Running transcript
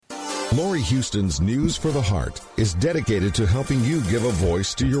Laurie Huston's News for the Heart is dedicated to helping you give a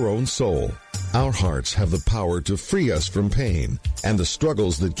voice to your own soul. Our hearts have the power to free us from pain and the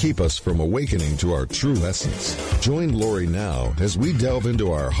struggles that keep us from awakening to our true essence. Join Laurie now as we delve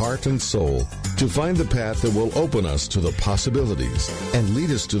into our heart and soul to find the path that will open us to the possibilities and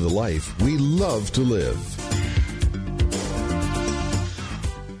lead us to the life we love to live.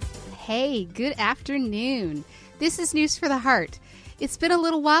 Hey, good afternoon. This is News for the Heart. It's been a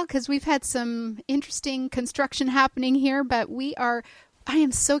little while because we've had some interesting construction happening here, but I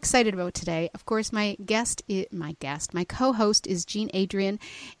am so excited about today. Of course, my co-host is Jean Adrienne,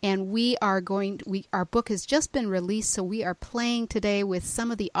 and our book has just been released, so we are playing today with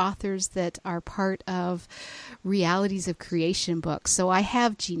some of the authors that are part of Realities of Creation books. So I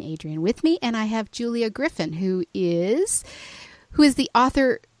have Jean Adrienne with me, and I have Julia Griffin, who is the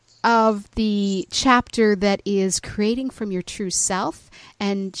author of the chapter that is Creating from Your True Self,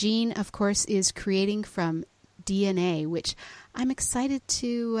 and Jean, of course, is Creating from DNA, which I'm excited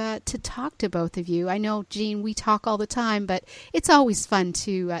to talk to both of you. I know, Jean, we talk all the time, but it's always fun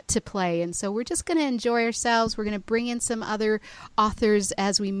to play, and so we're just going to enjoy ourselves. We're going to bring in some other authors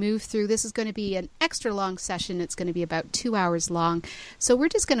as we move through. This is going to be an extra long session. It's going to be about 2 hours long, so we're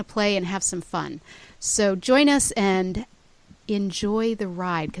just going to play and have some fun. So join us and enjoy the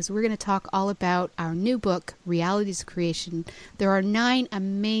ride, because we're going to talk all about our new book, Realities of Creation. There are 9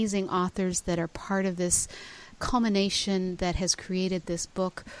 amazing authors that are part of this culmination that has created this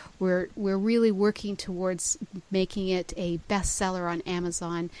book. We're really working towards making it a bestseller on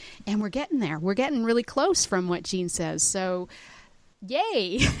Amazon, and we're getting there. We're getting really close from what Jean says. So,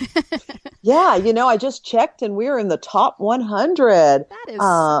 yay! Yeah, I just checked, and we're in the top 100 of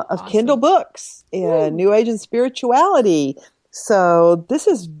awesome. Kindle books in New Age and Spirituality. So this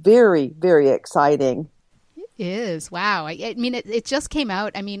is very, very exciting. It is. Wow. I mean, it just came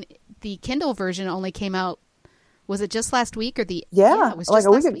out. I mean, the Kindle version only came out, was it just last week or it was like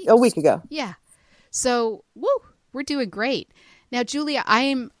just a week ago. Yeah. So, we're doing great. Now, Julia,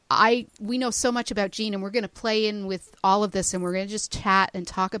 we know so much about Jean, and we're going to play in with all of this, and we're going to just chat and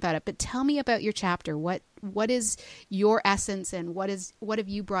talk about it. But tell me about your chapter. What is your essence, and what have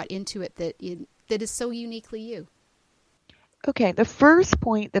you brought into it that is so uniquely you? Okay, the first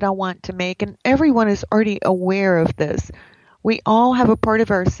point that I want to make, and everyone is already aware of this, we all have a part of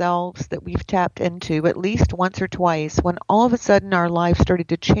ourselves that we've tapped into at least once or twice when all of a sudden our life started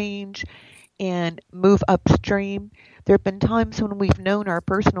to change and move upstream. There have been times when we've known our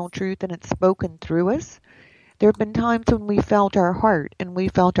personal truth and it's spoken through us. There have been times when we felt our heart and we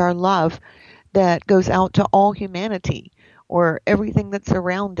felt our love that goes out to all humanity or everything that's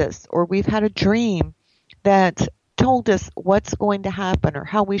around us, or we've had a dream that told us what's going to happen or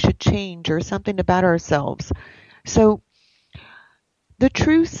how we should change or something about ourselves. So the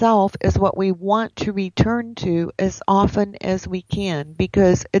true self is what we want to return to as often as we can,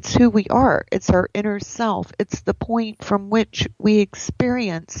 because it's who we are. It's our inner self. It's the point from which we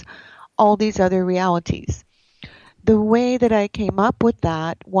experience all these other realities. The way that I came up with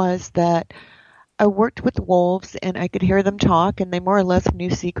that was that I worked with wolves and I could hear them talk, and they more or less knew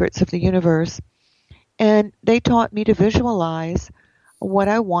secrets of the universe. And they taught me to visualize what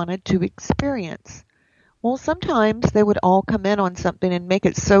I wanted to experience. Well, sometimes they would all come in on something and make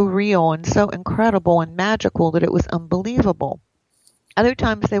it so real and so incredible and magical that it was unbelievable. Other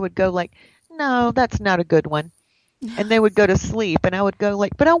times they would go like, no, that's not a good one. And they would go to sleep, and I would go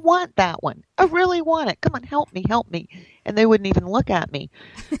like, but I want that one. I really want it. Come on, help me. And they wouldn't even look at me.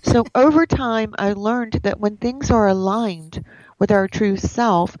 So over time, I learned that when things are aligned with our true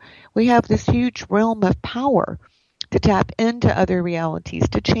self, we have this huge realm of power to tap into other realities,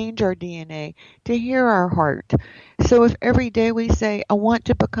 to change our DNA, to hear our heart. So if every day we say, I want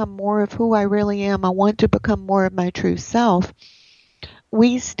to become more of who I really am, I want to become more of my true self,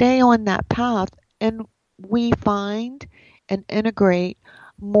 we stay on that path and we find and integrate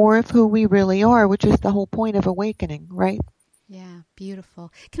more of who we really are, which is the whole point of awakening, right? Yeah,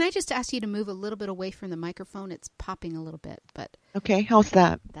 beautiful. Can I just ask you to move a little bit away from the microphone? It's popping a little bit, but... Okay, how's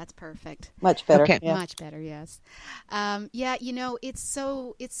that? That's perfect. Much better. Okay. Yeah. Much better, yes. It's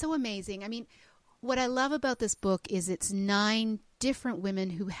so amazing. I mean, what I love about this book is it's 9 different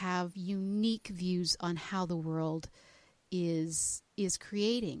women who have unique views on how the world is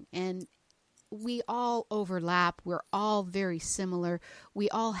creating. And we all overlap. We're all very similar. We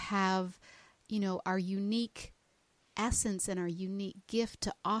all have, our unique essence and our unique gift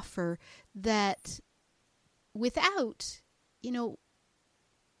to offer that without,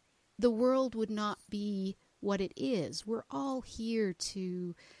 the world would not be what it is. We're all here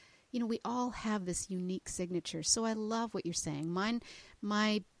to, we all have this unique signature. So I love what you're saying.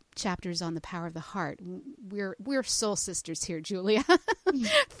 My chapters on the power of the heart. We're soul sisters here, Julia,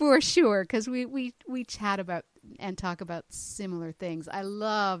 for sure, because we chat about and talk about similar things. I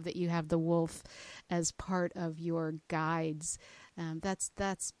love that you have the wolf as part of your guides.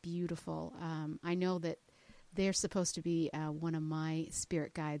 That's beautiful. I know that they're supposed to be one of my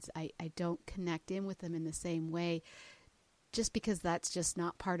spirit guides. I don't connect in with them in the same way, just because that's just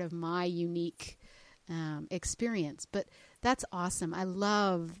not part of my unique experience. But that's awesome. I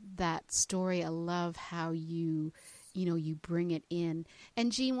love that story. I love how you bring it in.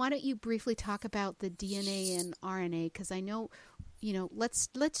 And Jean, why don't you briefly talk about the DNA and RNA? Because I know,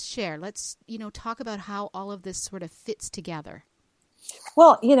 let's share. Let's, talk about how all of this sort of fits together.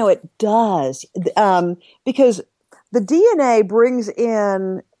 Well, it does, because the DNA brings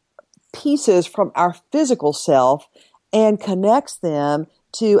in pieces from our physical self and connects them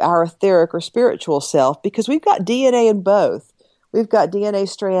to our etheric or spiritual self, because we've got DNA in both. We've got DNA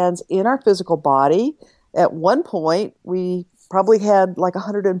strands in our physical body. At one point, we probably had like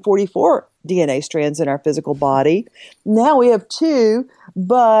 144 DNA strands in our physical body. Now we have 2,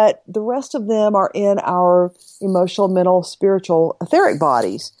 but the rest of them are in our emotional, mental, spiritual, etheric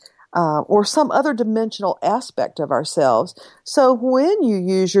bodies, or some other dimensional aspect of ourselves. So when you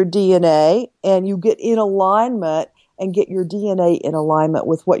use your DNA and you get in alignment and get your DNA in alignment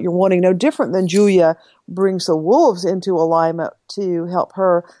with what you're wanting, no different than Julia brings the wolves into alignment to help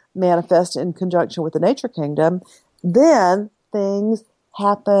her manifest in conjunction with the nature kingdom, then things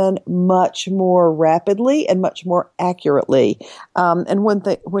happen much more rapidly and much more accurately. And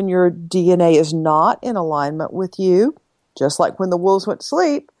when your DNA is not in alignment with you, just like when the wolves went to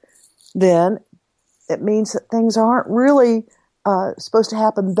sleep, then it means that things aren't really supposed to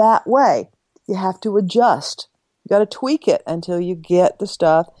happen that way. You have to adjust. You got to tweak it until you get the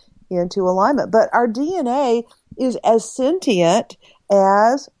stuff into alignment. But our DNA is as sentient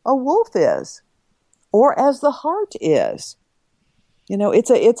as a wolf is, or as the heart is.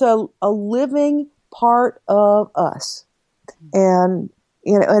 It's a living part of us, and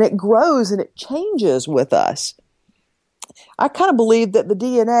and it grows and it changes with us. I kind of believe that the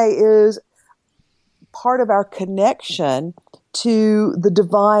DNA is part of our connection to the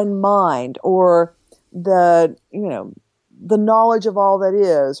divine mind, or the knowledge of all that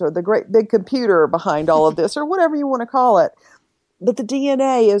is, or the great big computer behind all of this, or whatever you want to call it. But the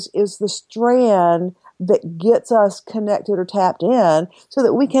DNA is the strand that gets us connected or tapped in so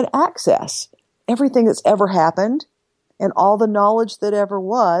that we can access everything that's ever happened and all the knowledge that ever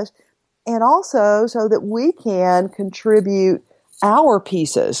was, and also so that we can contribute our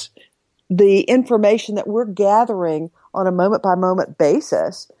pieces, the information that we're gathering on a moment-by-moment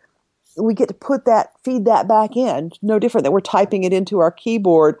basis. We get to feed that back in, no different than we're typing it into our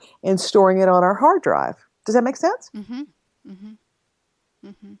keyboard and storing it on our hard drive. Does that make sense? Mm-hmm. Mm-hmm.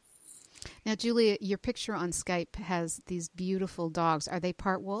 Mm-hmm. Now, Julia, your picture on Skype has these beautiful dogs. Are they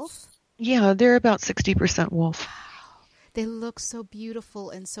part wolf? Yeah, they're about 60% wolf. Wow. They look so beautiful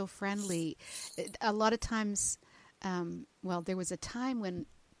and so friendly. A lot of times, there was a time when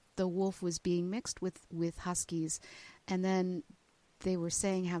the wolf was being mixed with huskies, and then they were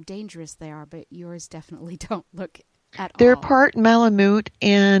saying how dangerous they are, but yours definitely don't look at all. They're part Malamute,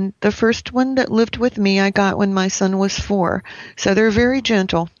 and the first one that lived with me I got when my son was 4. So they're very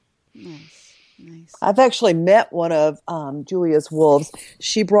gentle. Nice. I've actually met one of Julia's wolves.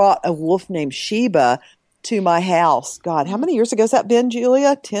 She brought a wolf named Sheba to my house. God, how many years ago has that been,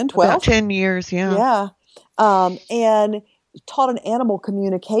 Julia? 10, 12? About 10 years, yeah. Yeah. And taught an animal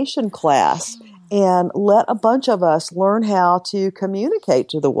communication class and let a bunch of us learn how to communicate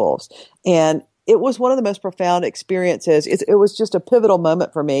to the wolves. And it was one of the most profound experiences. It was just a pivotal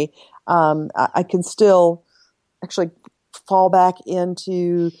moment for me. I can still actually fall back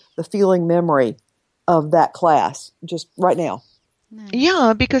into the feeling memory of that class just right now. Nice.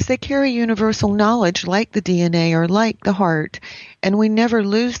 Yeah, because they carry universal knowledge like the DNA or like the heart, and we never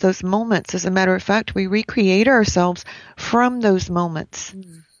lose those moments. As a matter of fact, we recreate ourselves from those moments.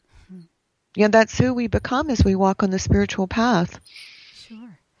 Mm-hmm. Yeah, that's who we become as we walk on the spiritual path.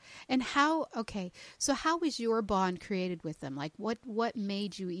 Sure. And how was your bond created with them? Like what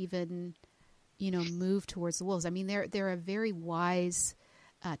made you even, move towards the wolves? I mean, they're a very wise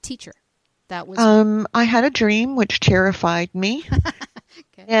teacher. That was I had a dream which terrified me.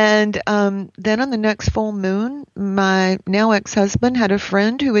 Okay. And then on the next full moon, my now ex-husband had a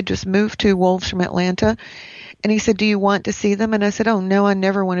friend who had just moved to wolves from Atlanta. And he said, "Do you want to see them?" And I said, "Oh, no, I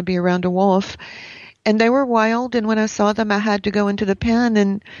never want to be around a wolf." And they were wild, and when I saw them, I had to go into the pen,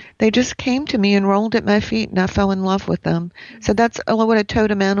 and they just came to me and rolled at my feet, and I fell in love with them. Mm-hmm. So that's what a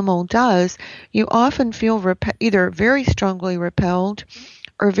totem animal does. You often feel either very strongly repelled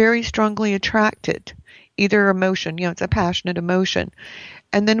are very strongly attracted, either emotion, it's a passionate emotion.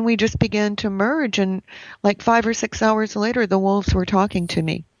 And then we just began to merge, and like 5 or 6 hours later, the wolves were talking to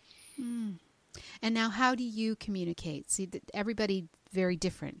me. Mm. And now how do you communicate? See, everybody very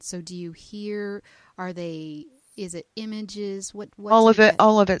different. So do you hear, is it images? What's all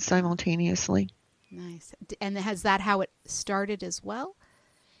of it simultaneously. Nice. And is that how it started as well?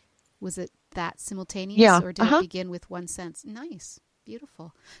 Was it that simultaneous? Yeah. Or did it begin with one sense? Nice.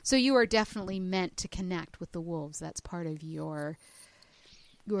 Beautiful. So you are definitely meant to connect with the wolves. That's part of your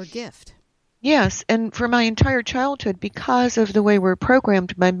gift. Yes. And for my entire childhood, because of the way we're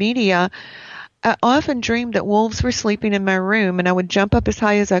programmed by media, I often dreamed that wolves were sleeping in my room, and I would jump up as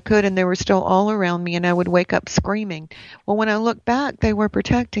high as I could, and they were still all around me, and I would wake up screaming. Well, when I look back, they were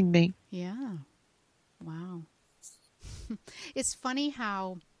protecting me. Yeah. Wow. It's funny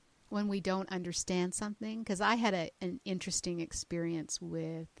how when we don't understand something, because I had an interesting experience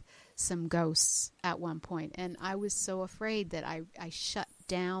with some ghosts at one point, and I was so afraid that I shut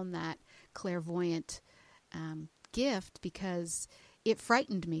down that clairvoyant gift because it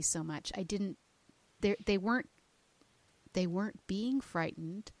frightened me so much. They weren't being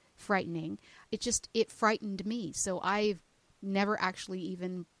frightening. It frightened me. So I've never actually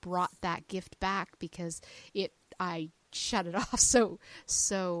even brought that gift back because I shut it off so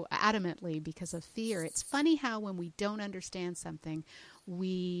adamantly because of fear. It's funny how when we don't understand something,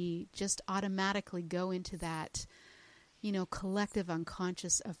 we just automatically go into that, collective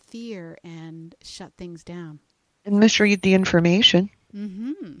unconscious of fear and shut things down. And misread the information.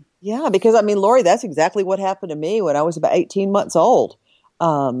 Mm-hmm. Yeah, because Laurie, that's exactly what happened to me when I was about 18 months old.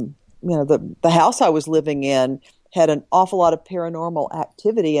 The house I was living in had an awful lot of paranormal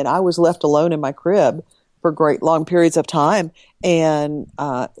activity, and I was left alone in my crib for great long periods of time. And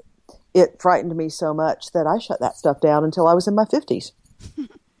it frightened me so much that I shut that stuff down until I was in my 50s.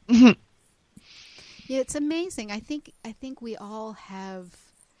 Yeah, it's amazing. I think we all have,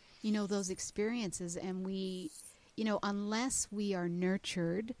 those experiences, and we, unless we are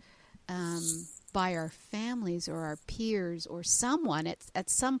nurtured by our families or our peers or someone, at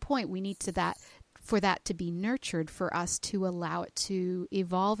some point we need for that to be nurtured for us to allow it to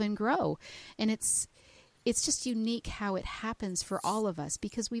evolve and grow. And it's just unique how it happens for all of us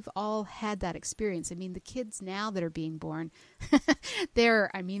because we've all had that experience. The kids now that are being born,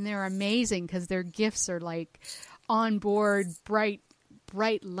 they're amazing because their gifts are like onboard bright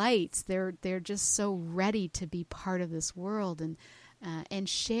lights. They're just so ready to be part of this world and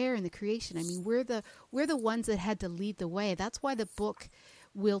share in the creation. We're the ones that had to lead the way. That's why the book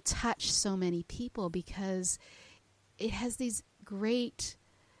will touch so many people, because it has these great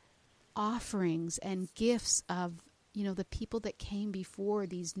offerings and gifts of the people that came before,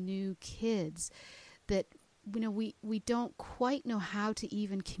 these new kids that we don't quite know how to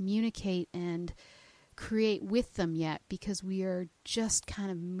even communicate and create with them yet, because we are just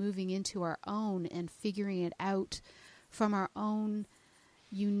kind of moving into our own and figuring it out from our own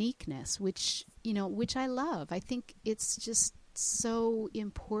uniqueness, which I love. I think it's just so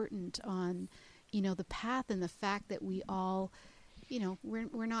important on the path, and the fact that we all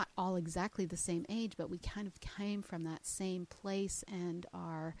we're not all exactly the same age, but we kind of came from that same place and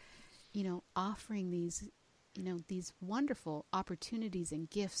are offering these wonderful opportunities and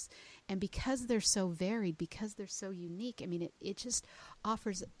gifts. And because they're so varied, because they're so unique, it just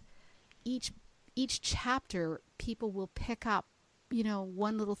offers each chapter, people will pick up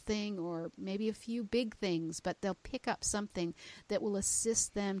one little thing or maybe a few big things, but they'll pick up something that will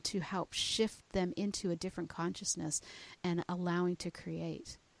assist them to help shift them into a different consciousness and allowing to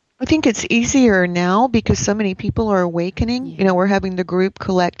create. I think it's easier now because so many people are awakening. Yeah. We're having the group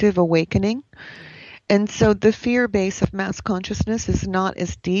collective awakening. And so the fear base of mass consciousness is not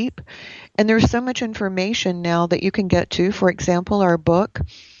as deep. And there's so much information now that you can get to, for example, our book.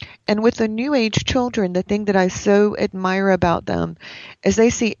 And with the New Age children, the thing that I so admire about them is they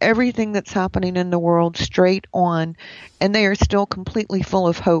see everything that's happening in the world straight on, and they are still completely full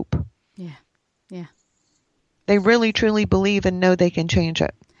of hope. Yeah, yeah. They really, truly believe and know they can change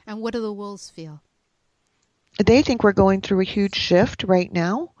it. And what do the wolves feel? They think we're going through a huge shift right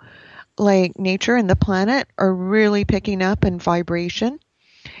now. Like nature and the planet are really picking up in vibration.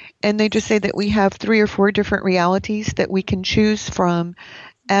 And they just say that we have 3 or 4 different realities that we can choose from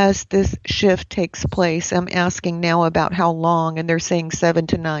as this shift takes place. I'm asking now about how long, and they're saying 7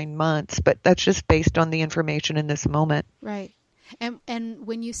 to 9 months, but that's just based on the information in this moment. Right. And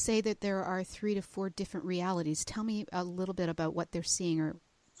when you say that there are 3 to 4 different realities, tell me a little bit about what they're seeing.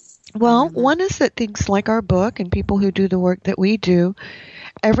 Well, one is that things like our book and people who do the work that we do,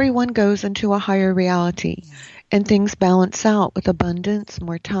 everyone goes into a higher reality. and things balance out with abundance,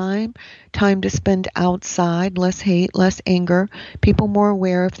 more time to spend outside, less hate, less anger, people more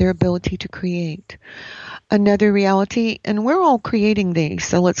aware of their ability to create. Another reality, and we're all creating these,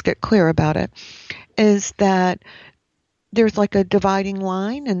 so let's get clear about it, is that there's like a dividing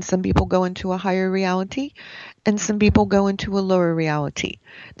line, and some people go into a higher reality and some people go into a lower reality.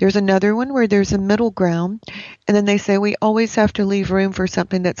 There's another one where there's a middle ground, and then they say we always have to leave room for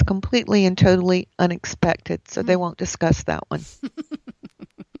something that's completely and totally unexpected, so they won't discuss that one.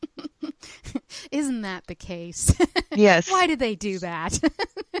 Isn't that the case? Yes. Why do they do that?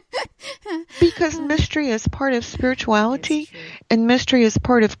 Because mystery is part of spirituality and mystery is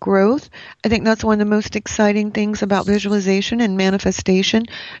part of growth. I think that's one of the most exciting things about visualization and manifestation.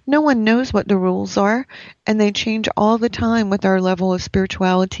 No one knows what the rules are, and they change all the time with our level of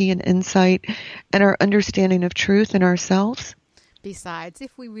spirituality and insight and our understanding of truth in ourselves. Besides,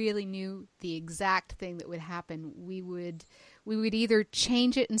 if we really knew the exact thing that would happen, we would either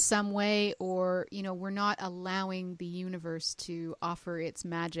change it in some way, or, we're not allowing the universe to offer its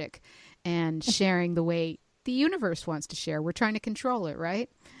magic and sharing the way the universe wants to share. We're trying to control it, right?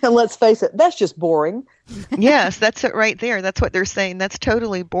 And let's face it, that's just boring. Yes, that's it right there. That's what they're saying. That's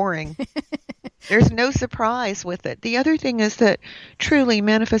totally boring. There's no surprise with it. The other thing is that truly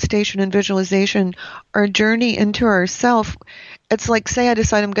manifestation and visualization are a journey into ourself. It's like, say I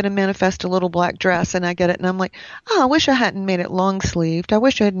decide I'm going to manifest a little black dress and I get it and I'm like, I wish I hadn't made it long sleeved. I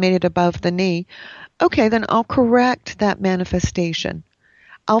wish I had made it above the knee. Okay, then I'll correct that manifestation.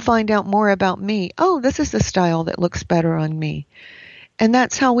 I'll find out more about me. Oh, this is the style that looks better on me. And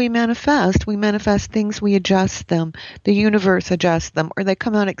that's how we manifest. We manifest things, we adjust them. The universe adjusts them, or they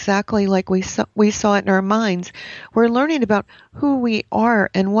come out exactly like we saw it in our minds. We're learning about who we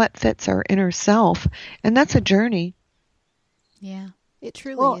are and what fits our inner self. And that's a journey. Yeah, it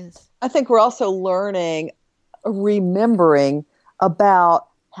truly is. I think we're also learning, remembering about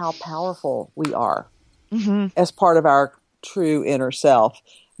how powerful we are as part of our true inner self.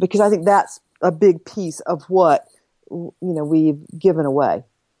 Because I think that's a big piece of what we've given away.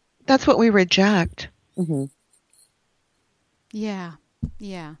 That's what we reject. Mm-hmm. Yeah.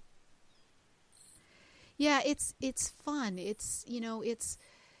 It's fun.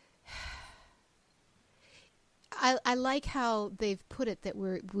 I like how they've put it that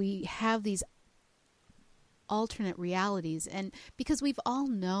we have these alternate realities, and because we've all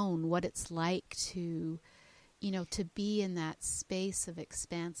known what it's like to be in that space of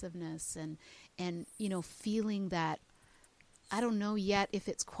expansiveness and feeling that, I don't know yet if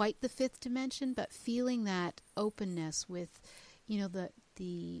it's quite the fifth dimension, but feeling that openness with,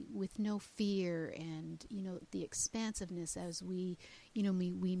 with no fear and, the expansiveness as we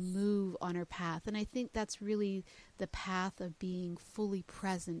move on our path. And I think that's really the path of being fully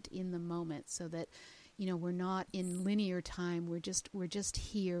present in the moment, so that, we're not in linear time. We're just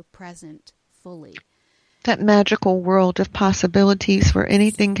here present fully. That magical world of possibilities where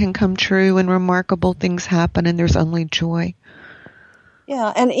anything can come true and remarkable things happen and there's only joy.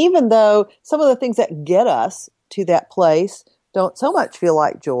 Yeah, and even though some of the things that get us to that place don't so much feel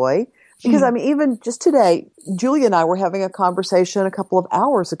like joy, because even just today, Julia and I were having a conversation a couple of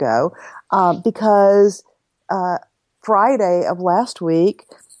hours ago because Friday of last week,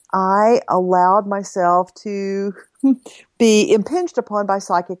 I allowed myself to be impinged upon by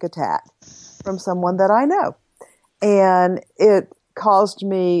psychic attack from someone that I know. And it caused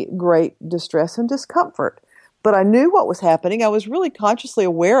me great distress and discomfort. But I knew what was happening. I was really consciously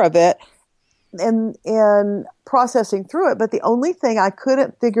aware of it and processing through it. But the only thing I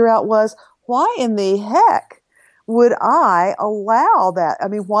couldn't figure out was, why in the heck would I allow that? I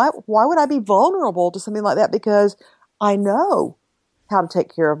mean, why would I be vulnerable to something like that? Because I know how to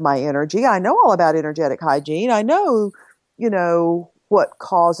take care of my energy. I know all about energetic hygiene. I know, what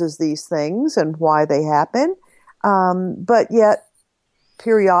causes these things and why they happen. But yet,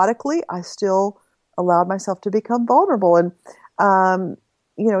 periodically, I still allowed myself to become vulnerable. And,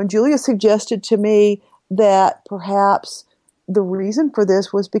 and Julia suggested to me that perhaps the reason for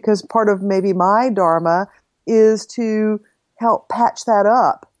this was because part of maybe my dharma is to help patch that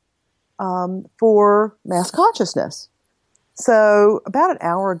up for mass consciousness. So about an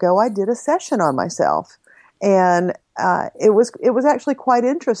hour ago, I did a session on myself. And it was actually quite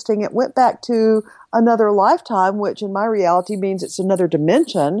interesting. It went back to another lifetime, which in my reality means it's another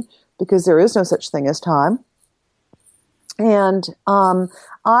dimension, because there is no such thing as time. And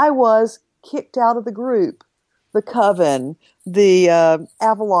I was kicked out of the group, the coven, the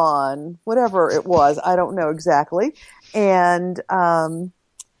Avalon, whatever it was. I don't know exactly. And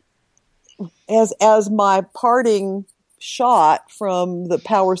as my parting shot from the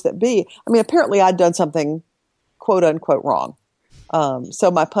powers that be, I mean, apparently I'd done something quote unquote wrong.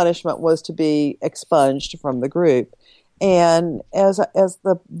 So my punishment was to be expunged from the group. And as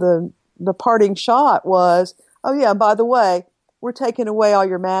the parting shot was, oh yeah, by the way, we're taking away all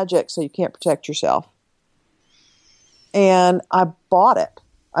your magic so you can't protect yourself. And I bought it.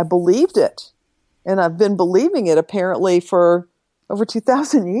 I believed it. And I've been believing it apparently for over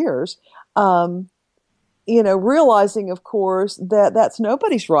 2,000 years. Realizing, of course, that that's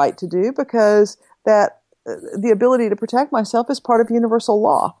nobody's right to do, because that the ability to protect myself is part of universal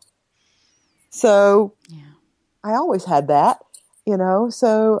law. So I always had that,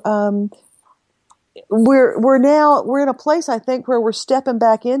 So we're in a place, I think, where we're stepping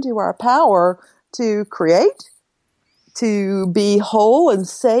back into our power to create, to be whole and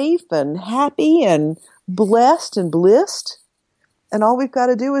safe and happy and blessed and blissed. And all we've got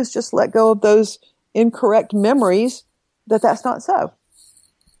to do is just let go of those incorrect memories that that's not so.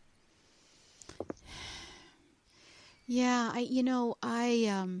 Yeah, I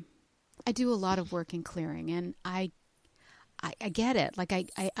do a lot of work in clearing, and I get it. Like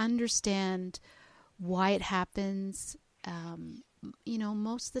I understand why it happens.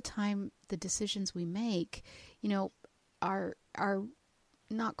 Most of the time the decisions we make, are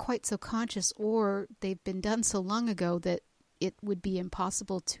not quite so conscious, or they've been done so long ago that it would be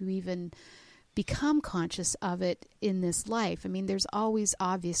impossible to even become conscious of it in this life. I mean, there's always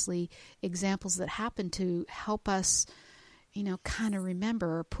obviously examples that happen to help us, kind of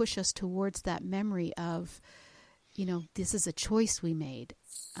remember or push us towards that memory of, this is a choice we made.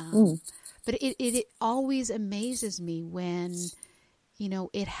 But it always amazes me when,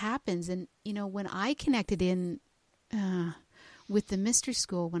 it happens. And, when I connected in with the mystery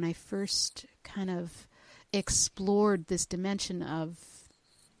school, when I first kind of explored this dimension of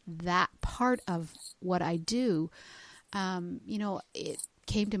that part of what I do, it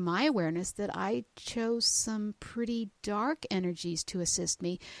came to my awareness that I chose some pretty dark energies to assist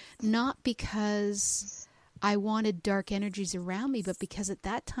me, not because I wanted dark energies around me, but because at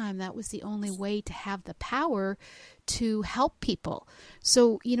that time that was the only way to have the power to help people.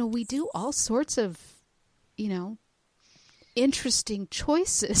 So, we do all sorts of, interesting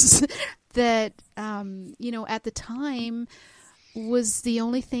choices that, at the time was the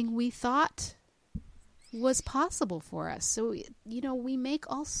only thing we thought was possible for us. So, we make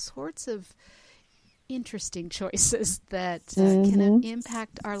all sorts of interesting choices that can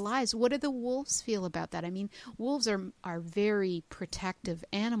impact our lives. What do the wolves feel about that? I mean, wolves are very protective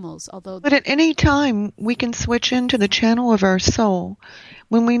animals, But at any time, we can switch into the channel of our soul.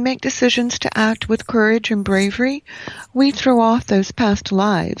 When we make decisions to act with courage and bravery, we throw off those past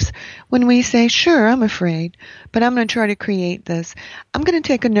lives. When we say, sure, I'm afraid, but I'm going to try to create this. I'm going to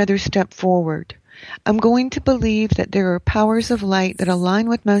take another step forward. I'm going to believe that there are powers of light that align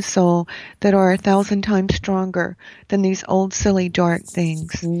with my soul that are 1,000 times stronger than these old, silly, dark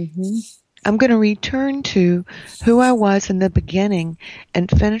things. Mm-hmm. I'm going to return to who I was in the beginning and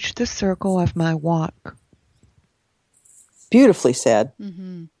finish the circle of my walk. Beautifully said.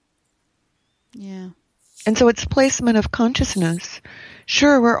 Mm-hmm. Yeah. And so it's placement of consciousness.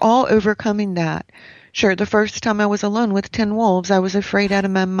 Sure, we're all overcoming that. Sure, the first time I was alone with 10 wolves, I was afraid out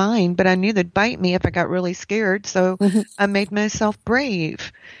of my mind, but I knew they'd bite me if I got really scared, so I made myself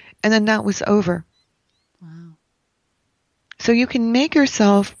brave. And then that was over. Wow. So you can make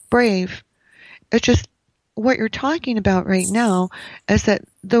yourself brave. It's just what you're talking about right now is that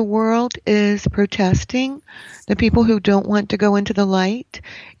the world is protesting the people who don't want to go into the light.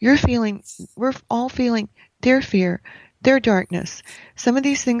 We're all feeling their fear, their darkness. Some of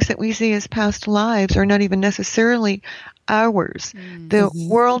these things that we see as past lives are not even necessarily ours. Mm-hmm. The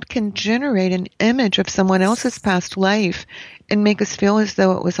world can generate an image of someone else's past life and make us feel as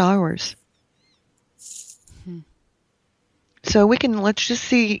though it was ours. Mm-hmm. So let's just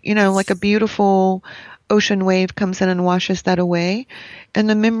see, like a beautiful ocean wave comes in and washes that away. And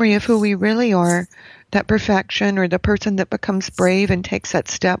the memory of who we really are, that perfection, or the person that becomes brave and takes that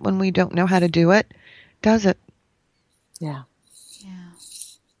step when we don't know how to do it, does it. Yeah.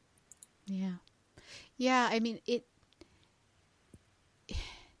 Yeah, I mean,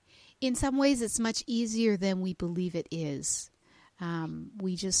 in some ways it's much easier than we believe it is.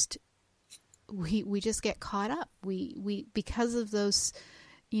 We just get caught up. We because of those,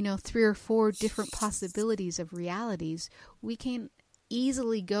 3 or 4 different possibilities of realities, we can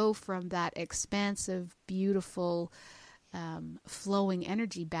easily go from that expansive, beautiful, flowing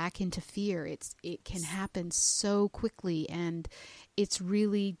energy back into fear. It can happen so quickly, and it's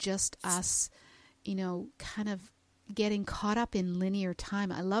really just us, kind of getting caught up in linear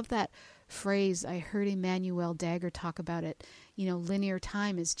time. I love that phrase, I heard Emmanuel Dagger talk about it. Linear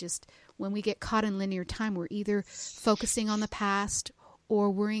time is just, when we get caught in linear time, we're either focusing on the past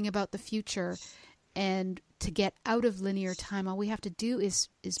or worrying about the future. And to get out of linear time, all we have to do is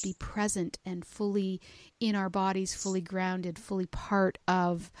be present and fully in our bodies, fully grounded, fully part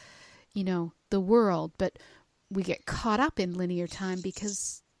of, the world. But we get caught up in linear time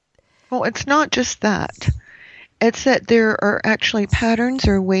because... Well, it's not just that. It's that there are actually patterns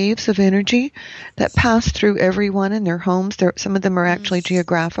or waves of energy that pass through everyone in their homes. Some of them are actually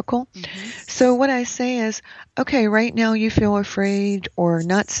geographical. Mm-hmm. So what I say is, okay, right now you feel afraid or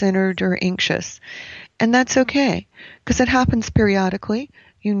not centered or anxious. And that's okay, because it happens periodically.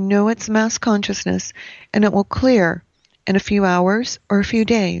 It's mass consciousness, and it will clear in a few hours or a few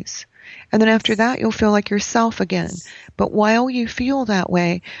days. And then after that, you'll feel like yourself again. But while you feel that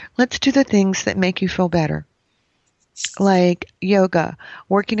way, let's do the things that make you feel better. Like yoga,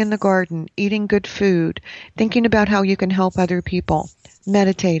 working in the garden, eating good food, thinking about how you can help other people,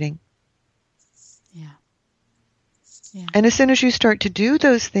 meditating. Yeah. And as soon as you start to do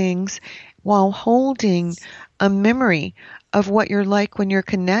those things while holding a memory of what you're like when you're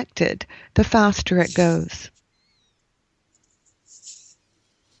connected, the faster it goes.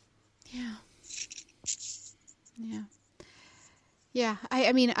 Yeah. Yeah.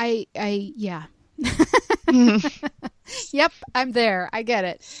 Yep, I'm there. I get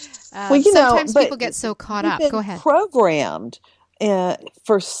it. Sometimes people get so caught up. Go ahead. Programmed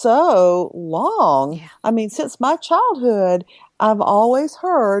for so long. Yeah. Since my childhood, I've always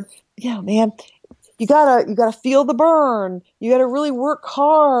heard, man, you gotta feel the burn. You gotta really work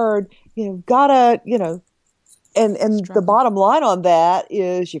hard. And the bottom line on that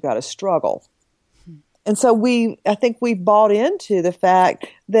is you gotta struggle. And so I think we've bought into the fact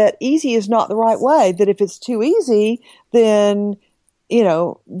that easy is not the right way, that if it's too easy, then,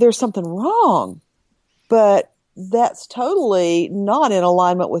 there's something wrong. But that's totally not in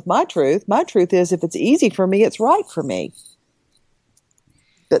alignment with my truth. My truth is if it's easy for me, it's right for me.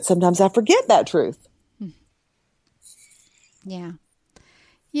 But sometimes I forget that truth. Yeah.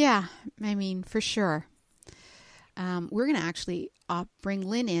 Yeah. For sure. We're going to actually bring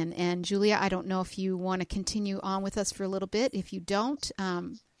Lynn in. And Julia, I don't know if you want to continue on with us for a little bit. If you don't,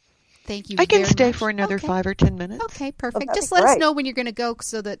 thank you. I can stay much. for another 5 or 10 minutes. Okay, perfect. Just let us know when you're going to go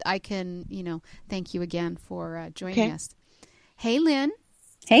so that I can, thank you again for joining us. Hey, Lynn.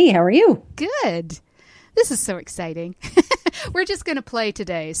 Hey, how are you? Good. This is so exciting. We're just going to play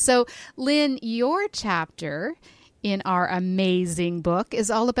today. So, Lynn, your chapter in our amazing book is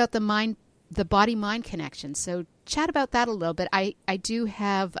all about the body-mind connection. So chat about that a little bit. I do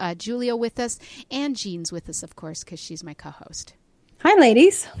have Julia with us, and Jean's with us, of course, because she's my co-host. Hi,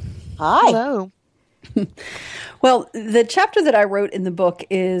 ladies. Hi. Hello. Well, the chapter that I wrote in the book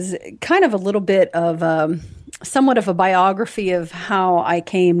is kind of a little bit of somewhat of a biography of how I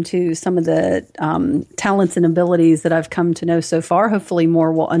came to some of the talents and abilities that I've come to know so far. Hopefully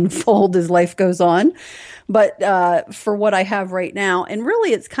more will unfold as life goes on. But for what I have right now, and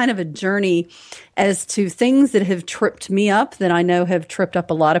really it's kind of a journey as to things that have tripped me up that I know have tripped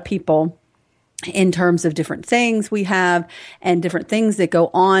up a lot of people in terms of different sayings we have and different things that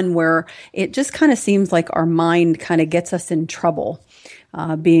go on where it just kind of seems like our mind kind of gets us in trouble,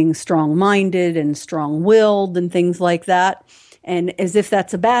 being strong-minded and strong-willed and things like that. And as if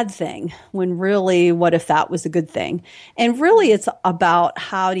that's a bad thing, when really, what if that was a good thing? And really, it's about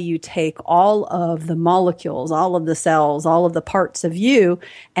how do you take all of the molecules, all of the cells, all of the parts of you,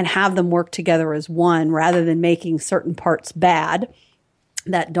 and have them work together as one, rather than making certain parts bad,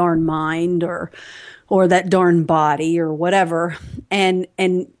 that darn mind or that darn body or whatever, and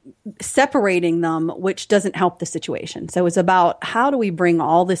separating them, which doesn't help the situation. So it's about how do we bring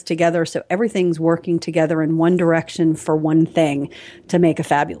all this together so everything's working together in one direction for one thing to make a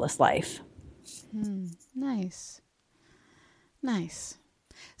fabulous life. Nice.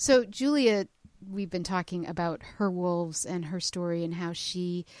 So Julia, we've been talking about her wolves and her story and how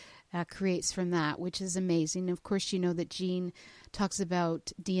she creates from that, which is amazing. Of course, you know that Jean talks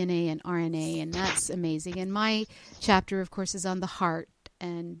about DNA and RNA, and that's amazing. And my chapter, of course, is on the heart.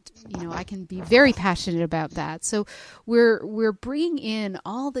 And, I can be very passionate about that. So we're bringing in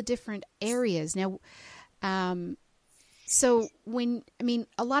all the different areas. Now, so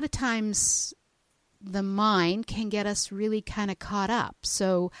a lot of times the mind can get us really kind of caught up.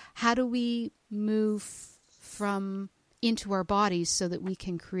 So how do we move into our bodies so that we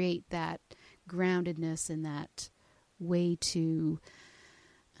can create that groundedness and that way to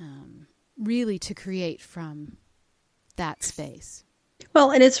really to create from that space?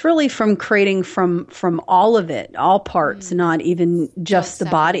 Well, and it's really from creating from all of it, all parts, not even just the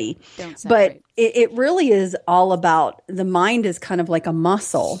body. But it really is all about, the mind is kind of like a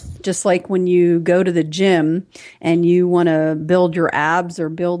muscle. Just like when you go to the gym and you want to build your abs or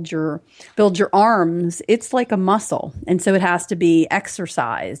build your arms, it's like a muscle. And so it has to be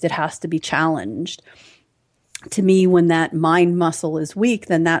exercised. It has to be challenged. To me, when that mind muscle is weak,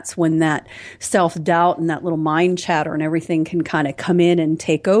 then that's when that self-doubt and that little mind chatter and everything can kind of come in and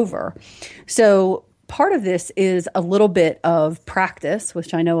take over. So part of this is a little bit of practice,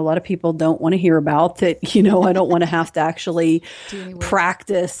 which I know a lot of people don't want to hear about, that, I don't want to have to actually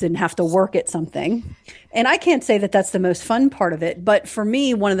practice and have to work at something. And I can't say that that's the most fun part of it. But for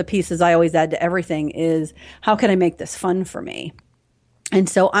me, one of the pieces I always add to everything is, how can I make this fun for me? And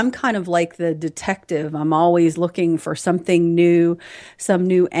so I'm kind of like the detective. I'm always looking for something new, some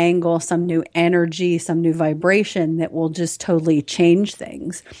new angle, some new energy, some new vibration that will just totally change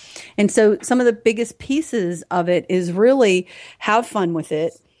things. And so some of the biggest pieces of it is really have fun with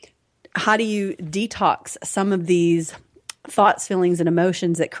it. How do you detox some of these thoughts, feelings, and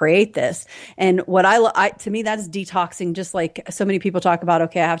emotions that create this? And what to me, that's detoxing, just like so many people talk about,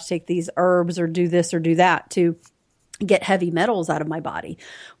 okay, I have to take these herbs or do this or do that to get heavy metals out of my body.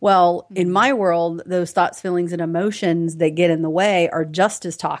 Well, in my world, those thoughts, feelings, and emotions that get in the way are just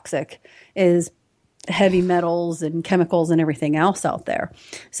as toxic as heavy metals and chemicals and everything else out there.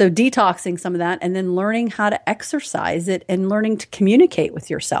 So detoxing some of that, and then learning how to exercise it and learning to communicate with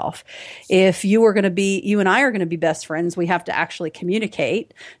yourself. If you and I are going to be best friends, we have to actually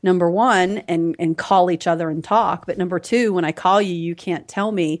communicate, number one, and call each other and talk. But number two, when I call you, you can't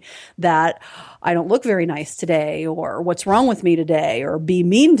tell me that I don't look very nice today, or what's wrong with me today, or be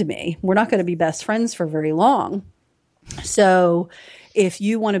mean to me. We're not going to be best friends for very long. So if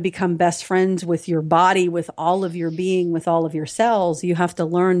you want to become best friends with your body, with all of your being, with all of your cells, you have to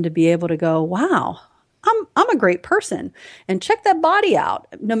learn to be able to go, wow, I'm a great person, and check that body out.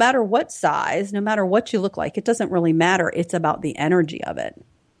 No matter what size, no matter what you look like, it doesn't really matter. It's about the energy of it.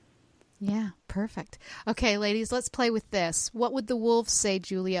 Yeah, perfect. Okay, ladies, let's play with this. What would the wolves say,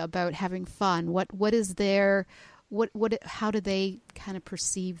 Julia, about having fun? What is their how do they kind of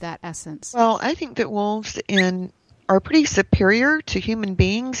perceive that essence? Well, I think that wolves are pretty superior to human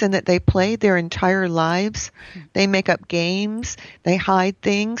beings in that they play their entire lives. They make up games, they hide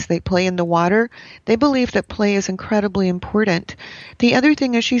things, they play in the water. They believe that play is incredibly important. The other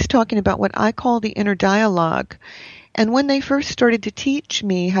thing is, she's talking about what I call the inner dialogue. And when they first started to teach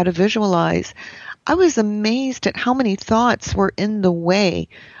me how to visualize, I was amazed at how many thoughts were in the way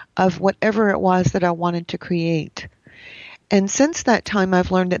of whatever it was that I wanted to create. And since that time,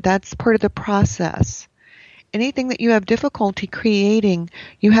 I've learned that that's part of the process. Anything that you have difficulty creating,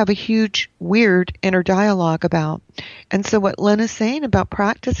 you have a huge, weird inner dialogue about. And so what Lynn is saying about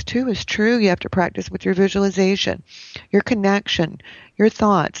practice, too, is true. You have to practice with your visualization, your connection, your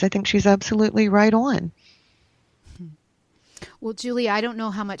thoughts. I think she's absolutely right on. Well, Julie, I don't know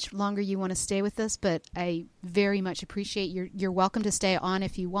how much longer you want to stay with us, but I very much appreciate you're welcome to stay on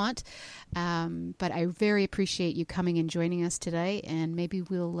if you want. But I very appreciate you coming and joining us today, and maybe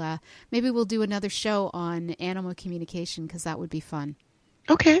we'll do another show on animal communication, because that would be fun.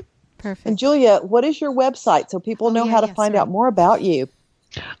 Okay. Perfect. And Julia, what is your website so people know how to find out more about you?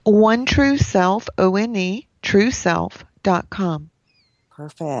 One True Self, ONE, trueself.com.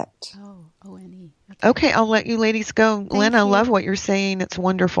 Perfect. Oh, ONE. Okay, I'll let you ladies go. Lynn, I love what you're saying. It's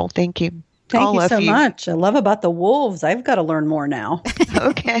wonderful. Thank you. Thank you so much. I love about the wolves. I've got to learn more now.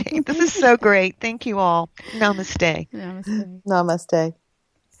 Okay, this is so great. Thank you all. Namaste. Namaste. Namaste.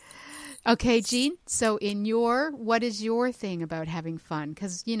 Okay, Jean, so what is your thing about having fun?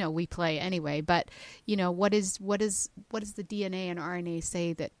 Because, we play anyway, but, what does the DNA and RNA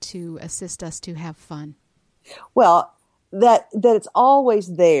say that to assist us to have fun? Well, that it's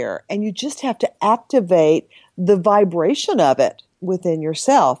always there, and you just have to activate the vibration of it within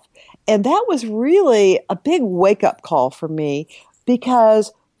yourself. And that was really a big wake-up call for me,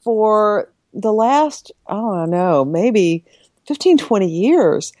 because for the last, I don't know, maybe 15, 20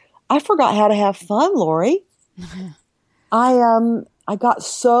 years, I forgot how to have fun, Laurie. I got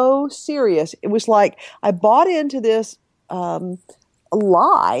so serious. It was like I bought into this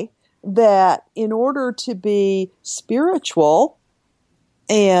lie that in order to be spiritual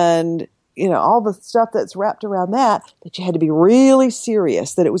and, all the stuff that's wrapped around that you had to be really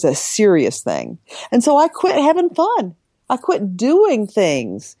serious, that it was a serious thing. And so I quit having fun. I quit doing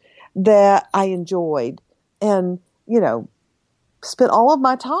things that I enjoyed and, spent all of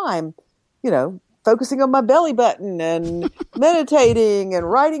my time, focusing on my belly button and meditating and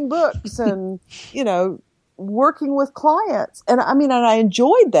writing books and, working with clients. And I mean, and I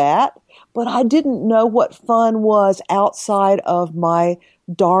enjoyed that, but I didn't know what fun was outside of my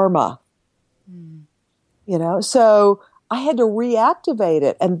dharma, you know, so I had to reactivate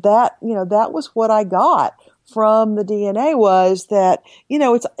it. And that, you know, that was what I got from the DNA was that, you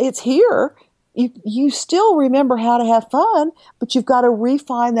know, it's here. You still remember how to have fun, but you've got to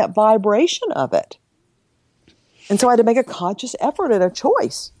refine that vibration of it. And so I had to make a conscious effort and a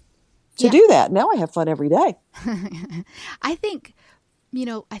choice to do that. Now I have fun every day. I think, you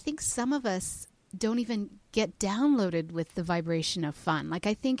know, I think some of us don't even get downloaded with the vibration of fun. Like,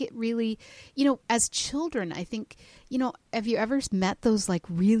 I think it really, you know, as children, I think, you know, have you ever met those like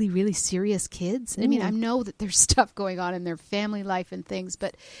really, really serious kids? I mean, I know that there's stuff going on in their family life and things,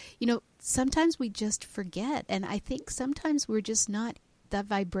 but, you know, sometimes we just forget. And I think sometimes we're just not, that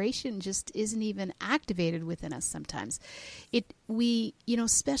vibration just isn't even activated within us sometimes. We, you know,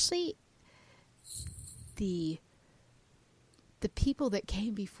 especially the people that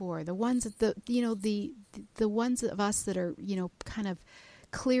came before, the ones that the ones of us that are, you know, kind of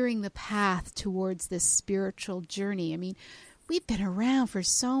clearing the path towards this spiritual journey. I mean, we've been around for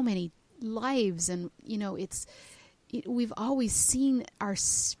so many lives, and, you know, we've always seen our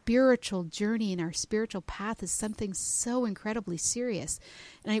spiritual journey and our spiritual path as something so incredibly serious.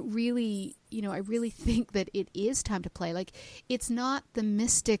 And I really think that it is time to play. Like, it's not the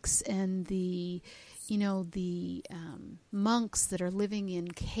mystics and the, you know, the monks that are living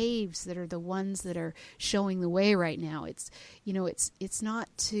in caves that are the ones that are showing the way right now. It's, you know, it's not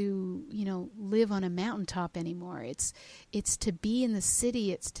to, you know, live on a mountaintop anymore. It's to be in the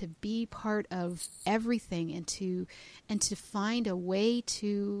city. It's to be part of everything, and to find a way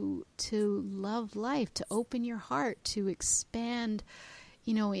to love life, to open your heart, to expand,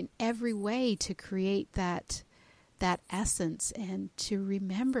 you know, in every way, to create that essence, and to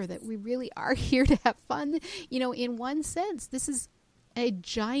remember that we really are here to have fun. You know, in one sense, this is a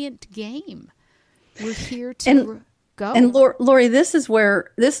giant game. We're here to go. And Laurie, this is where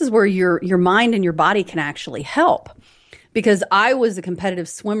your mind and your body can actually help. Because I was a competitive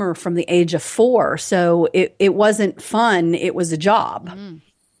swimmer from the age of 4, so it wasn't fun, it was a job.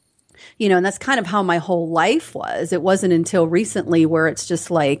 You know, and that's kind of how my whole life was. It wasn't until recently where it's just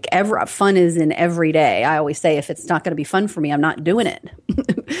like fun is in every day. I always say, if it's not going to be fun for me, I'm not doing it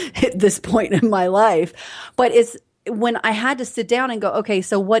at this point in my life. But it's when I had to sit down and go, okay,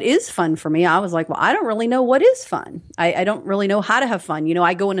 so what is fun for me? I was like, well, I don't really know what is fun. I don't really know how to have fun. You know,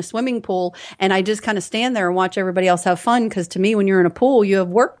 I go in a swimming pool and I just kind of stand there and watch everybody else have fun, because to me, when you're in a pool, you have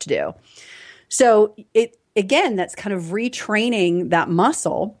work to do. So again, that's kind of retraining that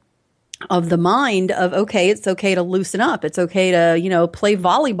muscle of the mind of, okay, it's okay to loosen up. It's okay to, you know, play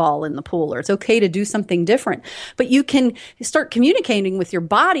volleyball in the pool, or it's okay to do something different. But you can start communicating with your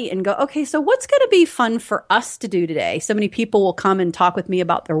body and go, okay, so what's going to be fun for us to do today? So many people will come and talk with me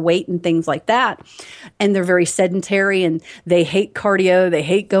about their weight and things like that. And they're very sedentary and they hate cardio. They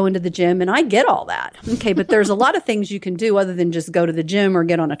hate going to the gym. And I get all that. Okay. But there's a lot of things you can do other than just go to the gym or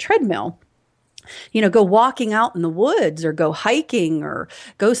get on a treadmill. You know, go walking out in the woods, or go hiking, or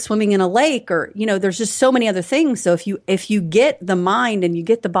go swimming in a lake, or, you know, there's just so many other things. So if you get the mind and you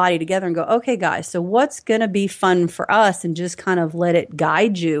get the body together and go, okay, guys, so what's going to be fun for us, and just kind of let it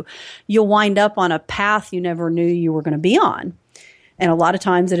guide you, you'll wind up on a path you never knew you were going to be on. And a lot of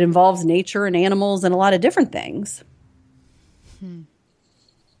times it involves nature and animals and a lot of different things.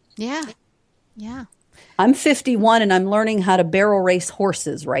 Yeah. Yeah. I'm 51 and I'm learning how to barrel race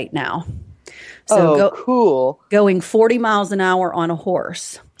horses right now. So cool. Going 40 miles an hour on a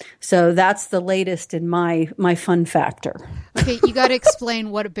horse. So that's the latest in my fun factor. Okay, you got to explain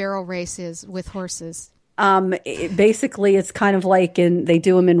what a barrel race is with horses. Basically, it's kind of like they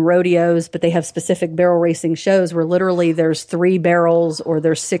do them in rodeos, but they have specific barrel racing shows where literally there's 3 barrels or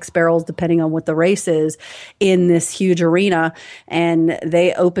there's 6 barrels, depending on what the race is, in this huge arena. And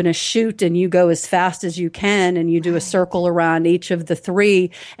they open a chute and you go as fast as you can and you do a circle around each of the 3,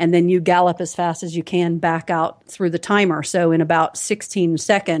 and then you gallop as fast as you can back out through the timer. So in about 16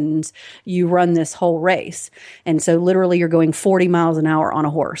 seconds, you run this whole race. And so literally you're going 40 miles an hour on a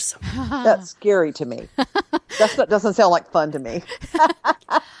horse. That's scary to me. That doesn't sound like fun to me.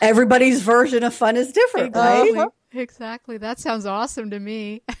 Everybody's version of fun is different, Exactly. right? Exactly. That sounds awesome to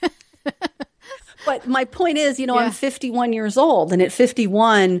me. But my point is, you know, I'm 51 years old, and at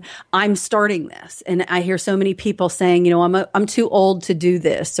 51, I'm starting this. And I hear so many people saying, you know, I'm too old to do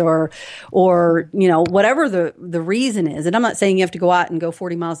this, or you know, whatever the reason is. And I'm not saying you have to go out and go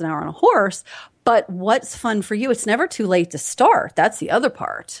 40 miles an hour on a horse, but what's fun for you? It's never too late to start. That's the other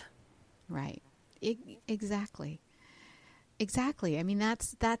part. Right. Exactly. Exactly. I mean,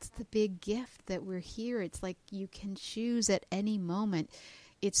 that's the big gift that we're here. It's like you can choose at any moment.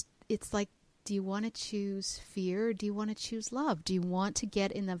 It's like, do you want to choose fear or do you want to choose love? Do you want to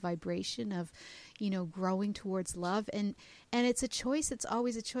get in the vibration of, growing towards love? And it's a choice. It's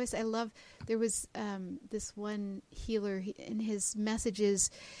always a choice. I love, there was this one healer, in his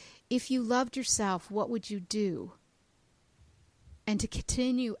messages, if you loved yourself, what would you do? And to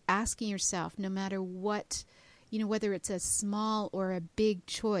continue asking yourself, no matter what, whether it's a small or a big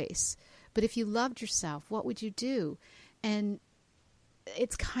choice, but if you loved yourself, what would you do? And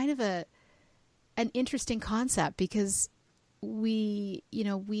it's kind of an interesting concept because we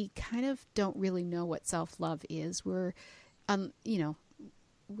kind of don't really know what self-love is. We're,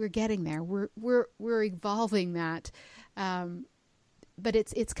 we're getting there. We're evolving that. But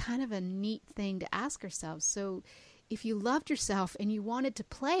it's kind of a neat thing to ask ourselves. So if you loved yourself and you wanted to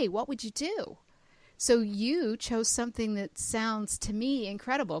play, what would you do? So you chose something that sounds to me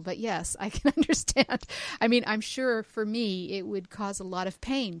incredible, but yes, I can understand. I mean, I'm sure for me it would cause a lot of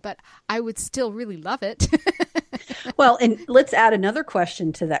pain, but I would still really love it. Well, and let's add another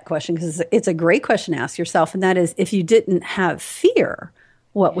question to that question, because it's a great question to ask yourself, and that is, if you didn't have fear,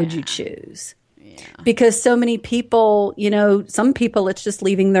 what would you choose? Yeah. Because so many people, some people, it's just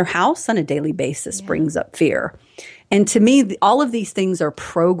leaving their house on a daily basis brings up fear. And to me, all of these things are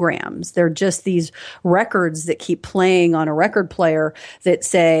programs. They're just these records that keep playing on a record player that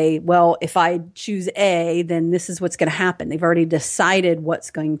say, well, if I choose A, then this is what's going to happen. They've already decided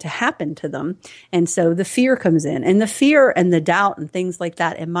what's going to happen to them. And so the fear comes in. And the fear and the doubt and things like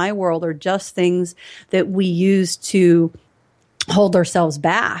that in my world are just things that we use to hold ourselves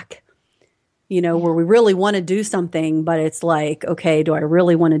back. Where we really want to do something, but it's like, okay, do I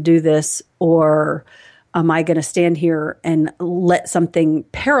really want to do this, or am I going to stand here and let something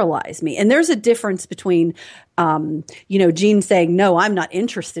paralyze me? And there's a difference between, Jean saying, no, I'm not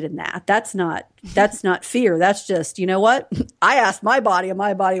interested in that. That's not fear. That's just, you know what? I asked my body and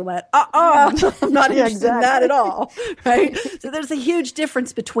my body went, I'm not interested in that at all. Right. So there's a huge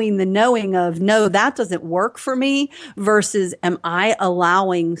difference between the knowing of, no, that doesn't work for me, versus am I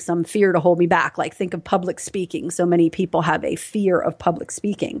allowing some fear to hold me back? Like, think of public speaking. So many people have a fear of public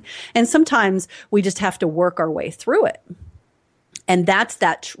speaking. And sometimes we just have to work our way through it. And that's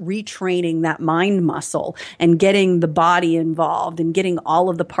that retraining that mind muscle and getting the body involved and getting all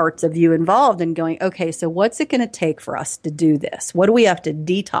of the parts of you involved and going, okay, so what's it going to take for us to do this? What do we have to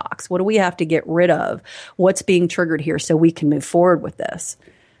detox? What do we have to get rid of? What's being triggered here so we can move forward with this?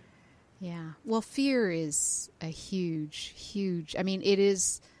 Yeah. Well, fear is a huge, I mean, it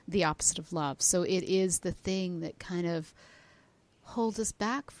is the opposite of love. So it is the thing that kind of holds us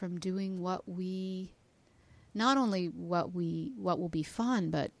back from doing not only what will be fun,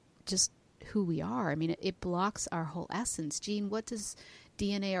 but just who we are. I mean, it blocks our whole essence. Jean, what does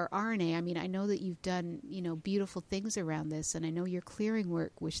DNA or RNA? I mean, I know that you've done, beautiful things around this, and I know your clearing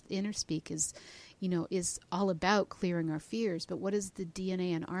work, which InnerSpeak is all about clearing our fears. But what does the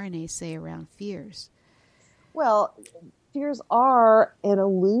DNA and RNA say around fears? Well, fears are an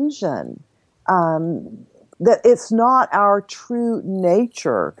illusion. That it's not our true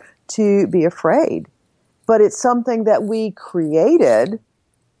nature to be afraid. But it's something that we created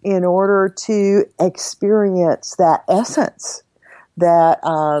in order to experience that essence. That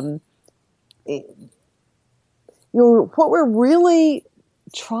what we're really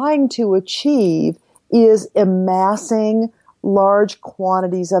trying to achieve is amassing large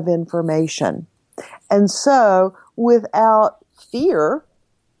quantities of information. And so, without fear,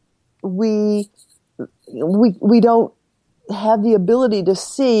 we don't have the ability to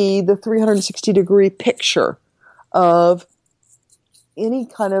see the 360-degree picture of any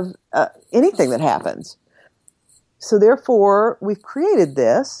kind of anything that happens. So therefore, we've created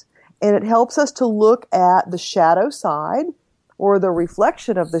this, and it helps us to look at the shadow side or the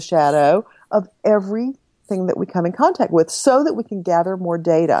reflection of the shadow of everything that we come in contact with, so that we can gather more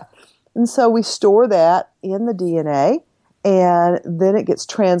data. And so we store that in the DNA, and then it gets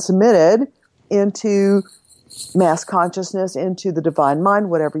transmitted into mass consciousness, into the divine mind,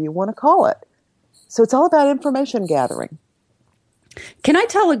 whatever you want to call it. So it's all about information gathering. Can I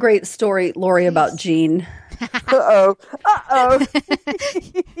tell a great story, Laurie, about Jean? Uh-oh.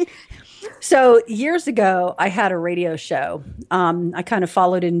 So years ago, I had a radio show. I kind of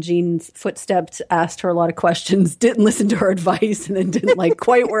followed in Jean's footsteps, asked her a lot of questions, didn't listen to her advice, and then didn't like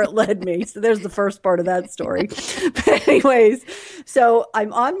quite where it led me. So there's the first part of that story. But anyways, so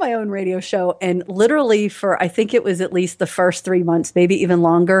I'm on my own radio show, and literally for, I think it was at least the first 3 months, maybe even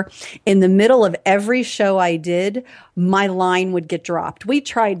longer, in the middle of every show I did, my line would get dropped. We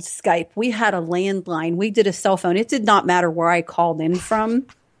tried Skype. We had a landline. We did a cell phone. It did not matter where I called in from.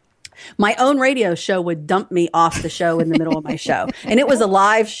 My own radio show would dump me off the show in the middle of my show. And it was a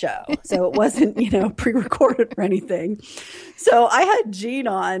live show. So it wasn't, pre-recorded or anything. So I had Jean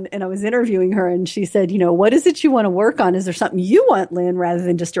on and I was interviewing her and she said, what is it you want to work on? Is there something you want, Lynn, rather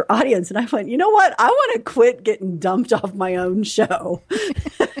than just your audience? And I went, you know what? I want to quit getting dumped off my own show.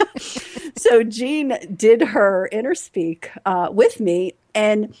 So Jean did her inner speak with me.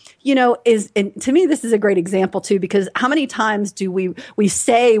 And, and to me, this is a great example, too, because how many times do we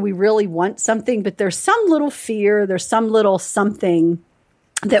say we really want something, but there's some little fear, there's some little something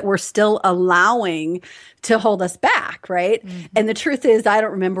that we're still allowing to hold us back, right? Mm-hmm. And the truth is, I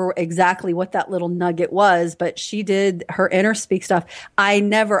don't remember exactly what that little nugget was, but she did her inner speak stuff. I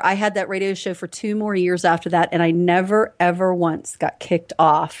had that radio show for 2 more years after that, and I never, ever once got kicked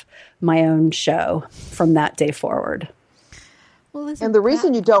off my own show from that day forward. Well, and the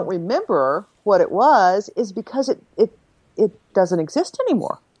reason you don't remember what it was is because it doesn't exist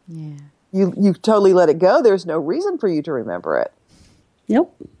anymore. Yeah. You totally let it go. There's no reason for you to remember it.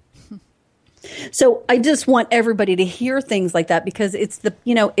 Nope. So I just want everybody to hear things like that because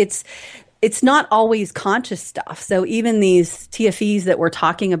it's not always conscious stuff. So even these TFEs that we're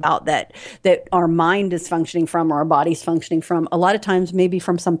talking about that our mind is functioning from or our body's functioning from, a lot of times maybe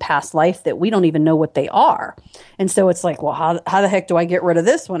from some past life that we don't even know what they are. And so it's like, well, how the heck do I get rid of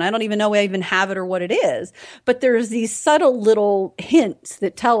this one? I don't even know I even have it or what it is. But there's these subtle little hints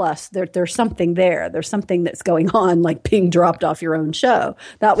that tell us that there's something there. There's something that's going on, like being dropped off your own show.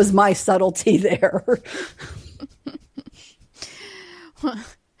 That was my subtlety there.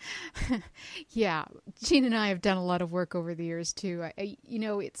 Yeah, Jean and I have done a lot of work over the years too.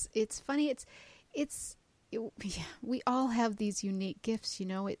 It's funny. We all have these unique gifts.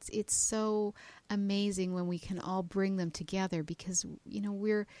 It's so amazing when we can all bring them together because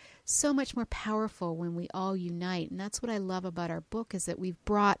we're so much more powerful when we all unite. And that's what I love about our book is that we've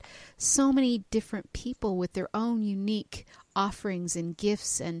brought so many different people with their own unique offerings and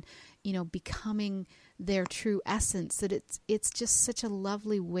gifts and becoming their true essence, that it's just such a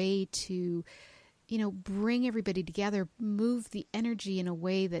lovely way to, bring everybody together, move the energy in a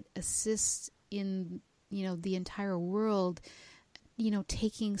way that assists in, the entire world,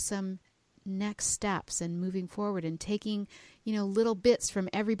 taking some next steps and moving forward and taking, little bits from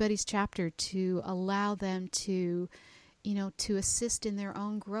everybody's chapter to allow them to, to assist in their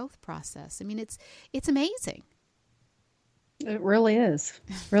own growth process. I mean, it's amazing. It really is.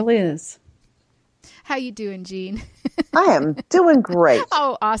 It really is. How you doing, Jean? I am doing great.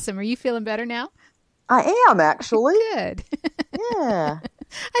 Oh, awesome. Are you feeling better now? I am, actually. Good. Yeah.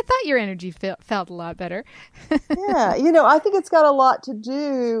 I thought your energy felt a lot better. Yeah. I think it's got a lot to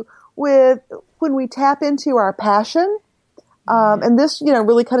do with when we tap into our passion. And this,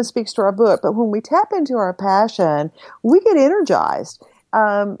 really kind of speaks to our book. But when we tap into our passion, we get energized.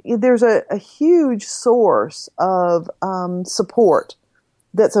 There's a huge source of support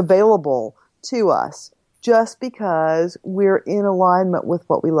that's available to us just because we're in alignment with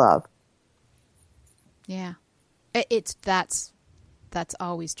what we love. Yeah. That's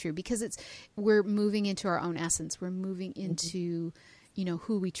always true because we're moving into our own essence. We're moving into,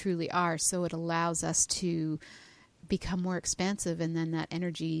 who we truly are. So it allows us to become more expansive and then that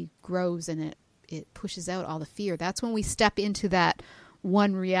energy grows and it pushes out all the fear. That's when we step into that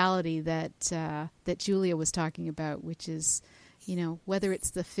one reality that Julia was talking about, which is, whether it's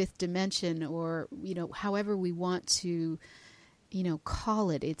the fifth dimension or, however we want to,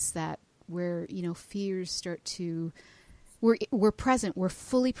 call it, it's that where, fears start to, we're present, we're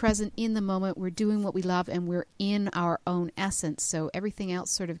fully present in the moment, we're doing what we love and we're in our own essence. So everything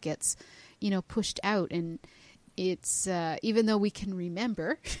else sort of gets, pushed out and it's, even though we can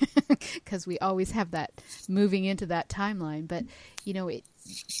remember, because we always have that moving into that timeline, but,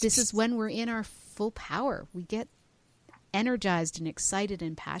 this is when we're in our full power. We get energized and excited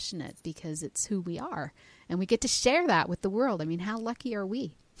and passionate because it's who we are and we get to share that with the world. I mean, how lucky are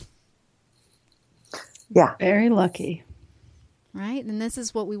we? Yeah. Very lucky. Right? And this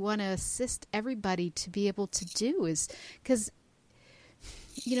is what we want to assist everybody to be able to do is because,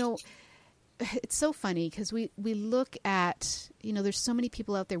 it's so funny because we look at, there's so many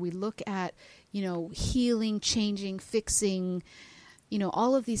people out there. We look at, healing, changing, fixing,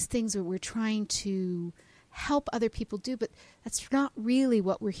 all of these things that we're trying to help other people do, but that's not really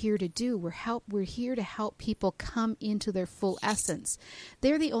what we're here to do. We're here to help people come into their full essence.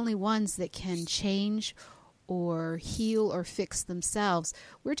 They're the only ones that can change or heal or fix themselves.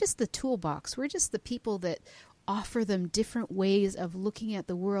 We're just the toolbox. We're just the people that offer them different ways of looking at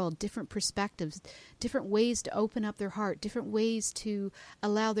the world, different perspectives, different ways to open up their heart, different ways to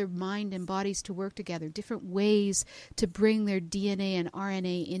allow their mind and bodies to work together, different ways to bring their DNA and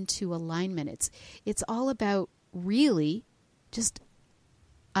RNA into alignment. It's all about really just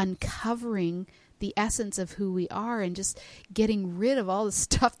uncovering the essence of who we are and just getting rid of all the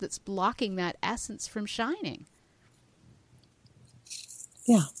stuff that's blocking that essence from shining.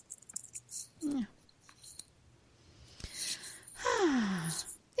 Yeah. Yeah.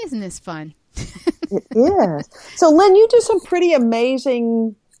 Isn't this fun? It is. So, Lynn, you do some pretty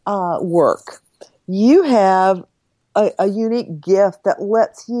amazing work. You have a unique gift that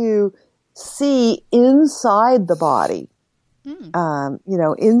lets you see inside the body,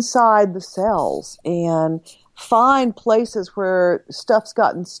 inside the cells, and find places where stuff's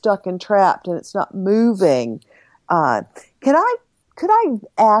gotten stuck and trapped and it's not moving. Could I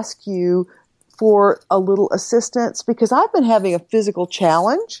ask you for a little assistance, because I've been having a physical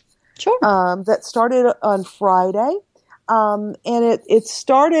challenge. Sure. That started on Friday, and it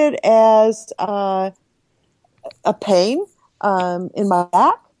started as a pain in my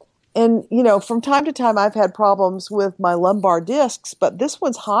back, and from time to time I've had problems with my lumbar discs, but this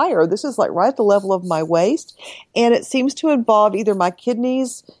one's higher. This is like right at the level of my waist, and it seems to involve either my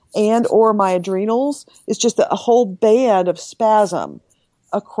kidneys and or my adrenals. It's just a whole band of spasm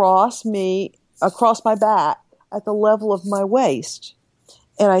across my back at the level of my waist.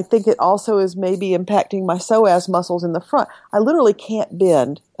 And I think it also is maybe impacting my psoas muscles in the front. I literally can't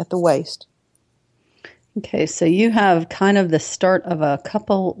bend at the waist. Okay, so you have kind of the start of a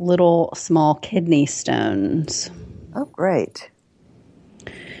couple little small kidney stones. Oh, great.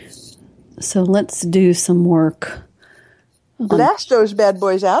 So let's do some work. Blast those bad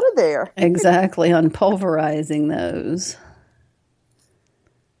boys out of there. Exactly, on pulverizing those.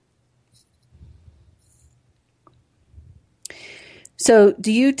 So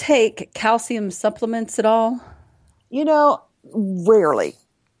do you take calcium supplements at all? Rarely.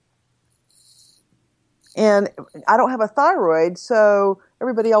 And I don't have a thyroid, so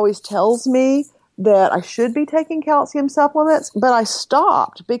everybody always tells me that I should be taking calcium supplements, but I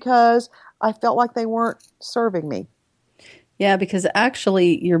stopped because I felt like they weren't serving me. Yeah, because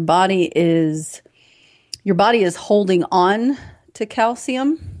actually your body is holding on to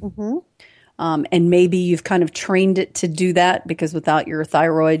calcium. Mm-hmm. And maybe you've kind of trained it to do that, because without your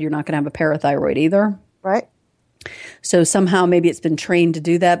thyroid, you're not going to have a parathyroid either. Right. So somehow maybe it's been trained to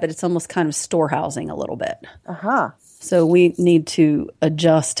do that, but it's almost kind of storehousing a little bit. Uh-huh. So we need to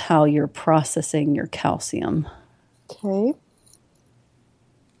adjust how you're processing your calcium. Okay.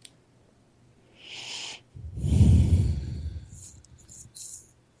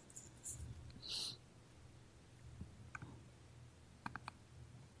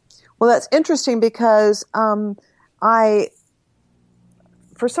 Well, that's interesting because for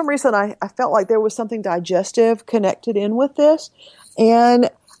some reason, I felt like there was something digestive connected in with this. And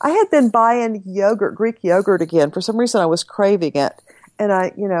I had been buying yogurt, Greek yogurt again. For some reason, I was craving it. And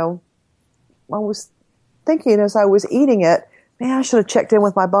I was thinking as I was eating it, man, I should have checked in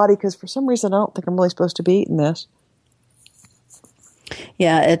with my body, because for some reason, I don't think I'm really supposed to be eating this.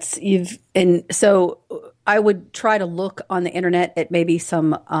 Yeah, so I would try to look on the internet at maybe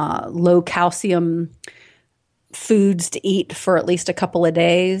some low calcium foods to eat for at least a couple of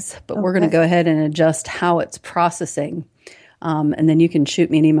days, but we're going to go ahead and adjust how it's processing. And then you can shoot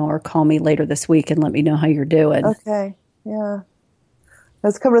me an email or call me later this week and let me know how you're doing. Okay. Yeah.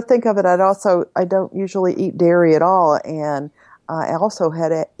 Let's come to think of it, I don't usually eat dairy at all, and I also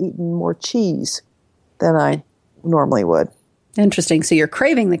had eaten more cheese than I normally would. Interesting. So you're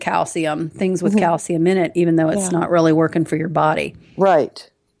craving the calcium, things with calcium in it, even though it's not really working for your body.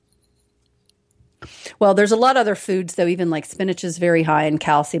 Right. Well, there's a lot of other foods, though, even like spinach is very high in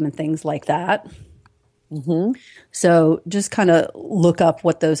calcium and things like that. Mm-hmm. So just kind of look up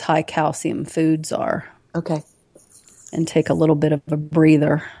what those high calcium foods are. Okay. And take a little bit of a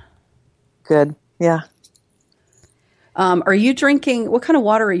breather. Good. Yeah. Are you drinking, what kind of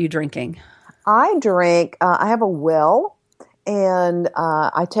water are you drinking? I drink, I have a well. And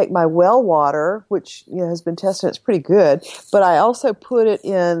I take my well water, which has been tested. It's pretty good. But I also put it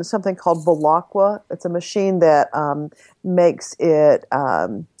in something called Volaqua. It's a machine that makes it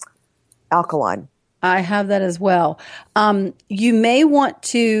alkaline. I have that as well. You may want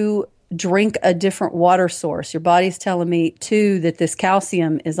to drink a different water source. Your body's telling me, too, that this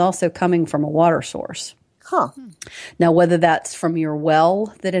calcium is also coming from a water source. Huh. Now, whether that's from your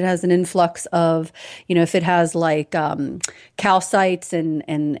well that it has an influx of, if it has like calcites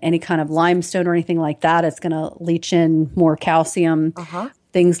and any kind of limestone or anything like that, it's going to leach in more calcium,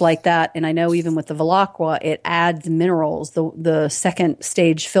 things like that. And I know even with the Volaqua, it adds minerals. The second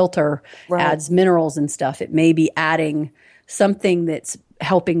stage filter adds minerals and stuff. It may be adding something that's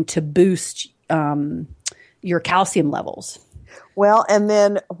helping to boost your calcium levels. Well, and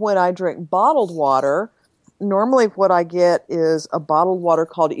then when I drink bottled water, normally what I get is a bottled water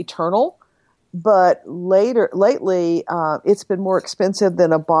called Eternal, but lately it's been more expensive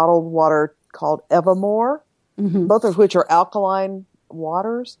than a bottled water called Evermore, both of which are alkaline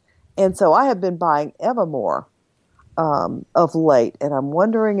waters. And so I have been buying Evermore of late, and I'm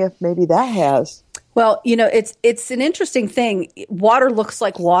wondering if maybe that has... Well, it's an interesting thing. Water looks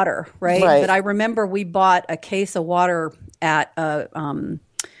like water, right? But I remember we bought a case of water at a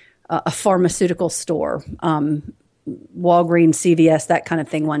pharmaceutical store, Walgreens, CVS, that kind of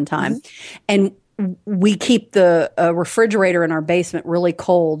thing one time. And we keep the refrigerator in our basement really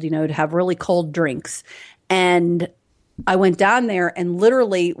cold, to have really cold drinks. And I went down there and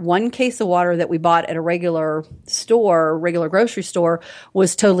literally one case of water that we bought at a regular grocery store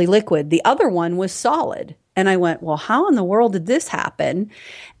was totally liquid. The other one was solid. And I went, well, how in the world did this happen?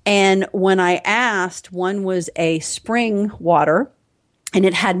 And when I asked, one was a spring water, and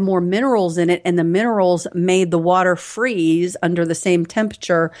it had more minerals in it, and the minerals made the water freeze under the same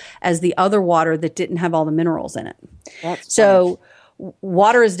temperature as the other water that didn't have all the minerals in it. So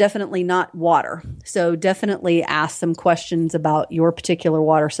water is definitely not water. So definitely ask some questions about your particular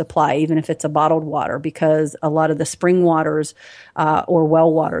water supply, even if it's a bottled water, because a lot of the spring waters or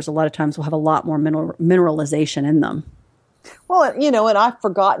well waters, a lot of times will have a lot more mineralization in them. Well, and I've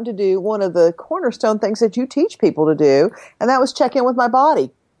forgotten to do one of the cornerstone things that you teach people to do, and that was check in with my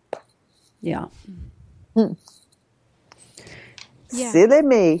body. Yeah. Silly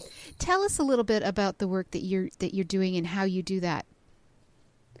me. Tell us a little bit about the work that you're doing and how you do that.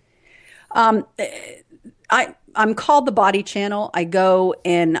 I'm called the Body Channel. I go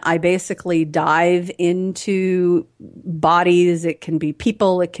and I basically dive into bodies. It can be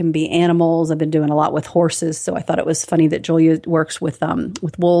people, it can be animals. I've been doing a lot with horses, so I thought it was funny that Julia works with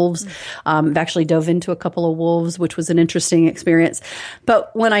wolves. I've actually dove into a couple of wolves, which was an interesting experience.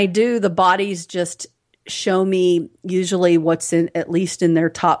 But when I do, the bodies just show me usually what's at least in their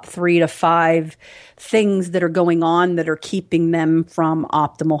top 3 to 5 things that are going on that are keeping them from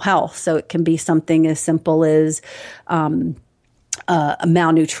optimal health. So it can be something as simple as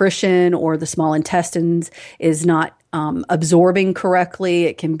malnutrition, or the small intestines is not absorbing correctly.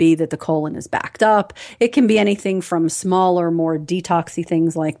 It can be that the colon is backed up. It can be anything from smaller, more detoxy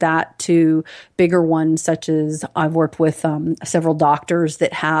things like that to bigger ones, such as I've worked with several doctors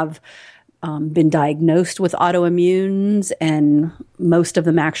that have been diagnosed with autoimmunes, and most of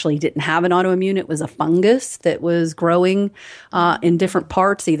them actually didn't have an autoimmune. It was a fungus that was growing in different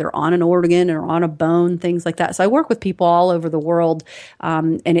parts, either on an organ or on a bone, things like that. So I work with people all over the world,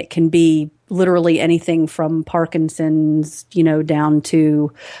 and it can be literally anything from Parkinson's, down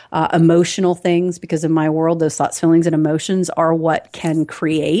to emotional things, because in my world, those thoughts, feelings, and emotions are what can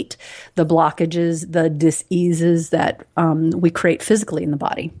create the blockages, the diseases that we create physically in the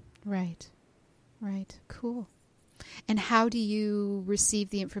body. Right. Cool. And how do you receive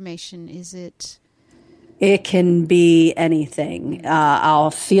the information? It can be anything.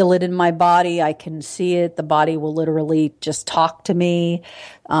 I'll feel it in my body. I can see it. The body will literally just talk to me.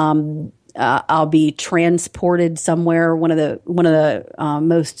 I'll be transported somewhere. One of the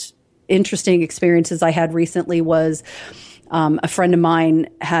most interesting experiences I had recently was a friend of mine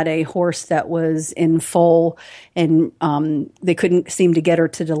had a horse that was in foal, and they couldn't seem to get her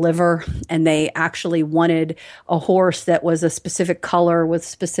to deliver. And they actually wanted a horse that was a specific color with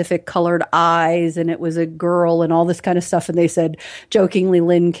specific colored eyes, and it was a girl and all this kind of stuff. And they said, jokingly,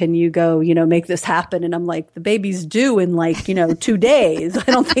 Lynn, can you go, make this happen? And I'm like, the baby's due in 2 days.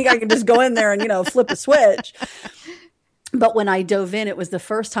 I don't think I can just go in there and, flip a switch. But when I dove in, it was the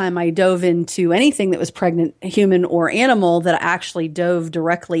first time I dove into anything that was pregnant, human or animal, that I actually dove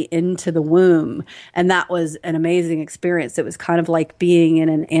directly into the womb. And that was an amazing experience. It was kind of like being in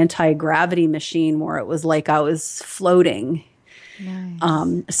an anti-gravity machine, where it was like I was floating.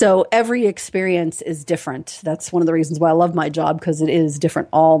 Nice. So every experience is different. That's one of the reasons why I love my job, because it is different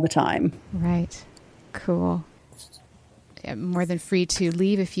all the time. Right. Cool. More than free to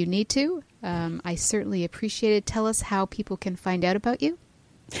leave if you need to. I certainly appreciate it. Tell us how people can find out about you.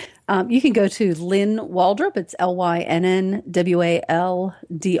 You can go to Lynn Waldrop. It's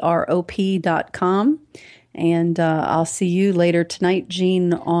LYNNWALDROP.com. And I'll see you later tonight,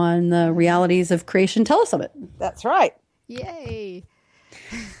 Jean, on the Realities of Creation Telesummit. That's right. Yay.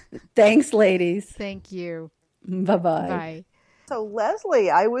 Thanks, ladies. Thank you. Bye-bye. Bye. So, Leslie,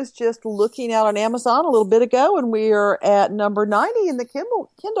 I was just looking out on Amazon a little bit ago, and we are at number 90 in the Kindle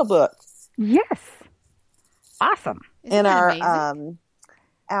book. Yes. Awesome. Isn't And that amazing?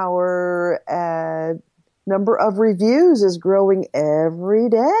 our number of reviews is growing every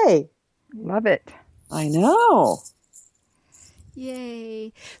day. Love it. I know.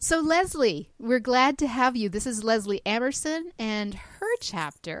 Yay. So, Leslie, we're glad to have you. This is Leslie Amerson, and her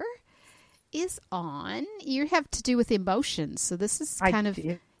chapter is on, you have to do with emotions. So this is kind of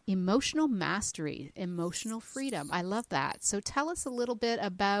emotional mastery, emotional freedom. I love that. So tell us a little bit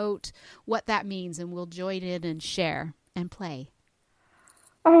about what that means, and we'll join in and share and play.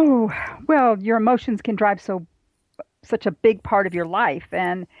 Oh, well, your emotions can drive such a big part of your life.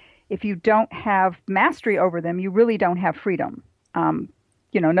 And if you don't have mastery over them, you really don't have freedom.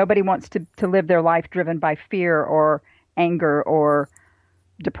 Nobody wants to live their life driven by fear or anger or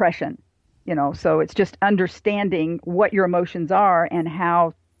depression. So it's just understanding what your emotions are and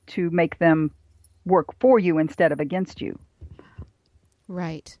how to make them work for you instead of against you.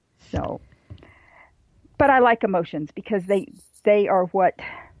 Right. So, but I like emotions because they are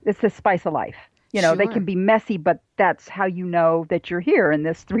it's the spice of life. Sure. They can be messy, but that's how you know that you're here in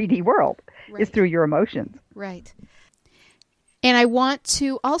this 3D world, is through your emotions. Right. And I want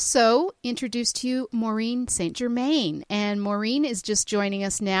to also introduce to you Maureen St. Germain. And Maureen is just joining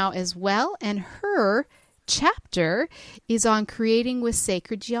us now as well. And her chapter is on creating with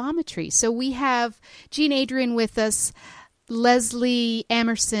sacred geometry. So we have Jean Adrienne with us, Leslie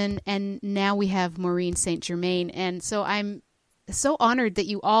Amerson, and now we have Maureen St. Germain. And so I'm so honored that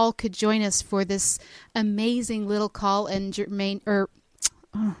you all could join us for this amazing little call. And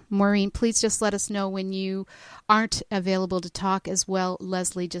Maureen, please just let us know when you aren't available to talk as well.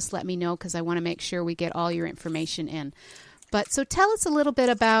 Leslie, just let me know because I want to make sure we get all your information in. But so tell us a little bit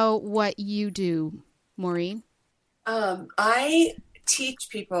about what you do, Maureen. I teach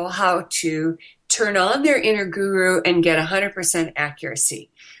people how to turn on their inner guru and get 100% accuracy.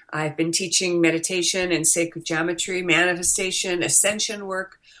 I've been teaching meditation and sacred geometry, manifestation, ascension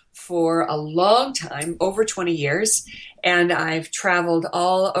work for a long time, over 20 years, and I've traveled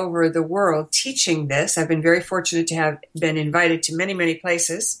all over the world teaching this. I've been very fortunate to have been invited to many, many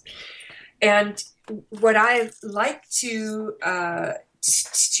places. And what I like to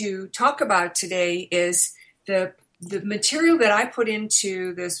talk about today is the material that I put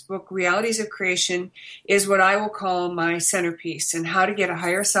into this book, Realities of Creation, is what I will call my centerpiece, and how to get a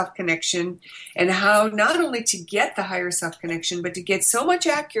higher self connection, and how not only to get the higher self connection, but to get so much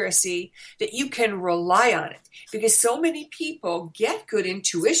accuracy that you can rely on it. Because so many people get good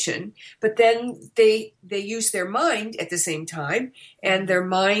intuition, but then they use their mind at the same time, and their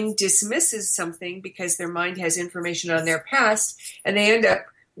mind dismisses something because their mind has information on their past, and they end up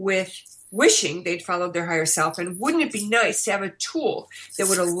with wishing they'd followed their higher self. And wouldn't it be nice to have a tool that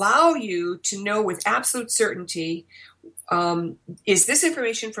would allow you to know with absolute certainty, is this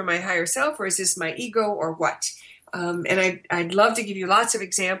information from my higher self, or is this my ego, or what? And I'd love to give you lots of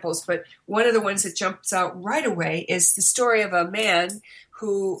examples, but one of the ones that jumps out right away is the story of a man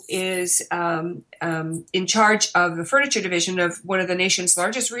who is in charge of the furniture division of one of the nation's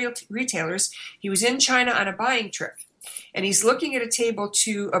largest retailers. He was in China on a buying trip, and he's looking at a table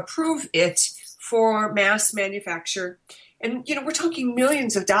to approve it for mass manufacture. And, we're talking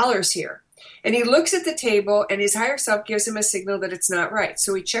millions of dollars here. And he looks at the table, and his higher self gives him a signal that it's not right.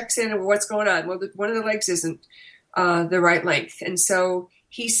 So he checks in, and what's going on? Well, one of the legs isn't the right length. And so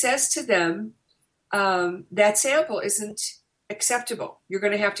he says to them, that sample isn't acceptable. You're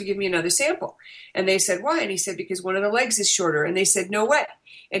going to have to give me another sample. And they said, why? And he said, because one of the legs is shorter. And they said, no way.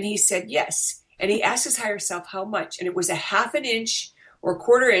 And he said, yes. And he asked his higher self how much. And it was a half an inch or a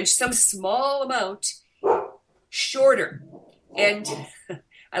quarter inch, some small amount shorter. And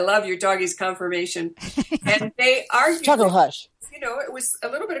I love your doggy's confirmation. And they argued. Chuckle hush. It was a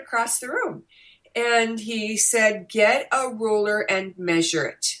little bit across the room. And he said, get a ruler and measure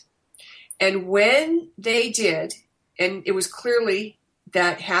it. And when they did, and it was clearly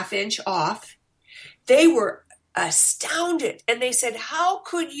that half inch off, they were astounded. And they said, how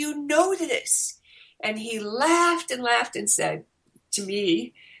could you know this? And he laughed and laughed and said to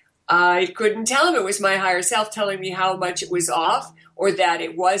me, I couldn't tell him it was my higher self telling me how much it was off, or that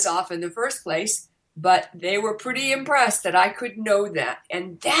it was off in the first place. But they were pretty impressed that I could know that.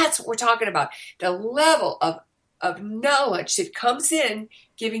 And that's what we're talking about. The level of of knowledge that comes in,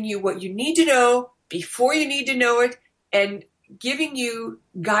 giving you what you need to know before you need to know it, and giving you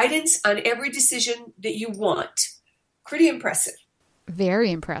guidance on every decision that you want. Pretty impressive.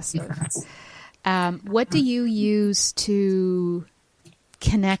 Very impressive. What do you use to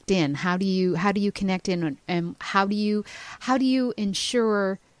connect in? How do you connect in, and how do you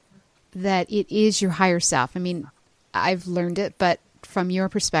ensure that it is your higher self? I mean, I've learned it, but from your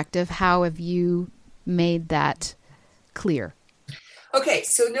perspective, how have you made that clear? Okay,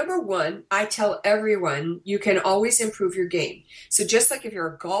 so number one, I tell everyone you can always improve your game. So just like if you're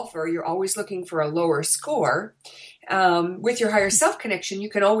a golfer, you're always looking for a lower score. With your higher self connection, you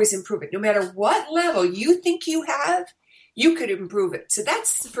can always improve it. No matter what level you think you have, you could improve it. So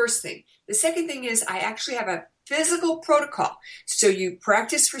that's the first thing. The second thing is I actually have a physical protocol. So you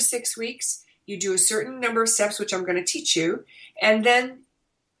practice for 6 weeks, you do a certain number of steps, which I'm going to teach you, and then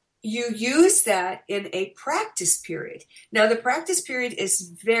you use that in a practice period. Now, the practice period is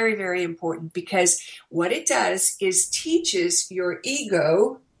very, very important because what it does is teaches your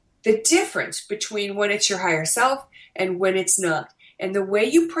ego the difference between when it's your higher self and when it's not. And the way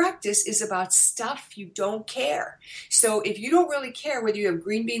you practice is about stuff you don't care. So if you don't really care whether you have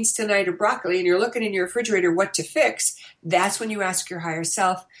green beans tonight or broccoli and you're looking in your refrigerator what to fix, that's when you ask your higher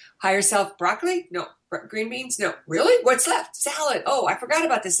self, broccoli? No. Green beans? No. Really? What's left? Salad. Oh, I forgot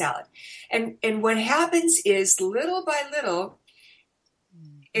about the salad. And what happens is little by little,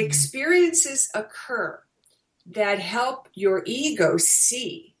 experiences occur that help your ego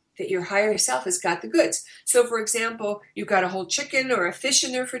see that your higher self has got the goods. So, for example, you've got a whole chicken or a fish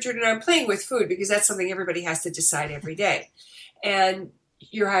in the refrigerator, and I'm playing with food because that's something everybody has to decide every day. And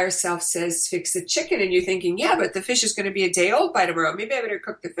your higher self says, fix the chicken. And you're thinking, yeah, but the fish is going to be a day old by tomorrow. Maybe I better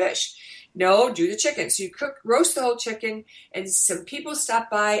cook the fish. No, do the chicken. So you roast the whole chicken, and some people stop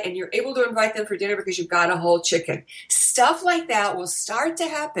by, and you're able to invite them for dinner because you've got a whole chicken. Stuff like that will start to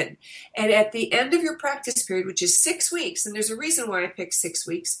happen. And at the end of your practice period, which is 6 weeks, and there's a reason why I picked 6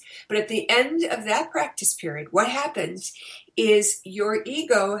 weeks, but at the end of that practice period, what happens is your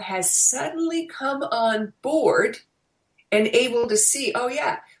ego has suddenly come on board and able to see, oh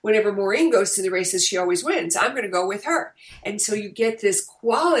yeah, whenever Maureen goes to the races, she always wins. I'm going to go with her. And so you get this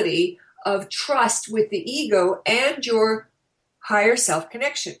quality of trust with the ego and your higher self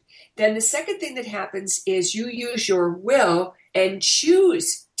connection. Then the second thing that happens is you use your will and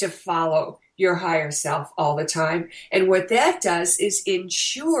choose to follow your higher self all the time. And what that does is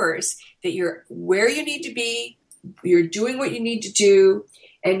ensures that you're where you need to be, you're doing what you need to do,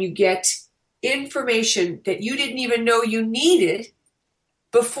 and you get information that you didn't even know you needed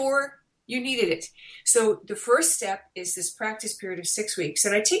before you needed it. So the first step is this practice period of 6 weeks.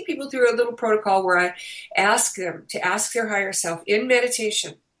 And I take people through a little protocol where I ask them to ask their higher self in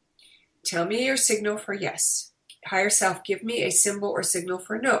meditation, tell me your signal for yes. Higher self, give me a symbol or signal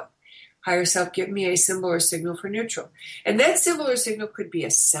for no. Higher self, give me a symbol or signal for neutral. And that symbol or signal could be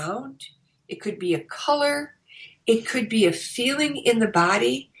a sound. It could be a color. It could be a feeling in the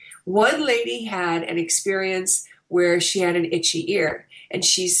body. One lady had an experience where she had an itchy ear, and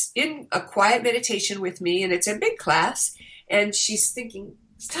she's in a quiet meditation with me, and it's a big class, and she's thinking,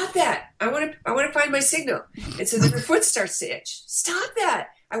 stop that. I want to find my signal. And so then her foot starts to itch. Stop that.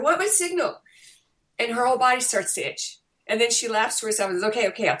 I want my signal. And her whole body starts to itch. And then she laughs to herself and says,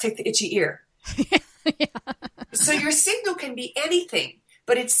 okay, I'll take the itchy ear. Yeah. So your signal can be anything,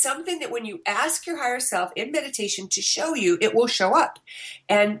 but it's something that when you ask your higher self in meditation to show you, it will show up.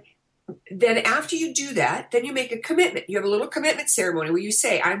 And then after you do that, then you make a commitment. You have a little commitment ceremony where you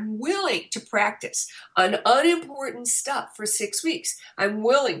say, I'm willing to practice on unimportant stuff for 6 weeks. I'm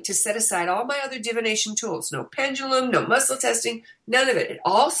willing to set aside all my other divination tools. No pendulum, no muscle testing, none of it. It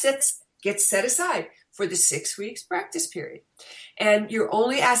all gets set aside for the 6 weeks practice period. And you're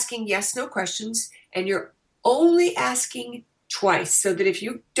only asking yes, no questions, and you're only asking twice, so that if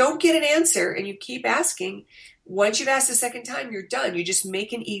you don't get an answer and you keep asking, once you've asked the second time, you're done. You just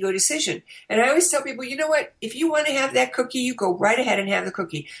make an ego decision. And I always tell people, you know what? If you want to have that cookie, you go right ahead and have the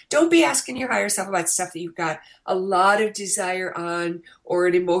cookie. Don't be asking your higher self about stuff that you've got a lot of desire on or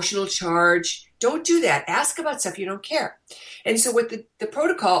an emotional charge. Don't do that. Ask about stuff you don't care. And so what the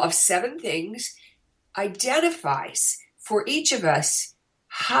protocol of 7 things identifies for each of us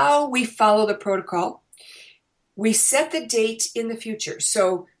how we follow the protocol. We set the date in the future.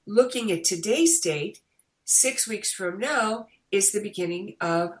 So looking at today's date, 6 weeks from now is the beginning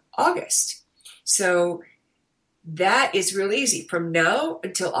of August. So that is real easy. From now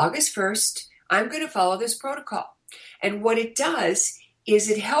until August 1st, I'm going to follow this protocol. And what it does is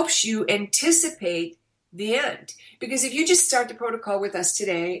it helps you anticipate the end. Because if you just start the protocol with us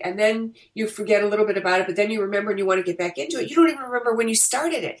today and then you forget a little bit about it, but then you remember and you want to get back into it, you don't even remember when you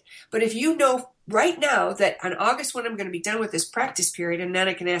started it. But if you know right now that on August 1, I'm going to be done with this practice period and then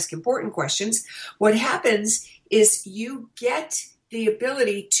I can ask important questions, what happens is you get the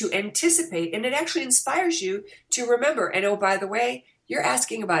ability to anticipate, and it actually inspires you to remember. And oh, by the way, you're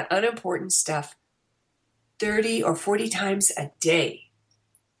asking about unimportant stuff 30 or 40 times a day.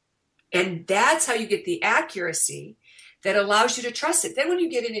 And that's how you get the accuracy that allows you to trust it. Then when you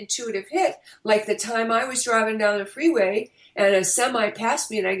get an intuitive hit, like the time I was driving down the freeway and a semi passed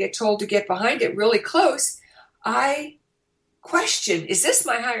me and I get told to get behind it really close, I question, is this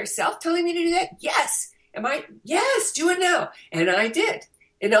my higher self telling me to do that? Yes. Yes, do it now. And I did.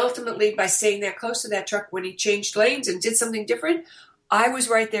 And ultimately, by staying that close to that truck when he changed lanes and did something different, I was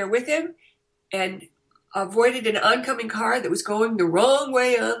right there with him and avoided an oncoming car that was going the wrong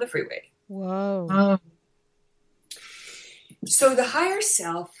way on the freeway. Whoa. So the higher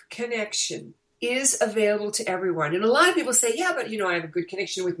self connection is available to everyone. And a lot of people say, yeah, but I have a good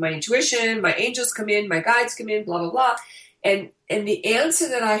connection with my intuition, my angels come in, my guides come in, blah, blah, blah. And the answer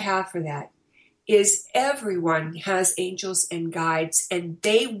that I have for that is everyone has angels and guides, and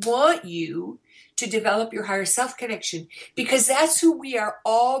they want you to develop your higher self connection because that's who we are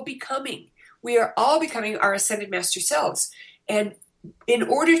all becoming. We are all becoming our ascended master selves. And in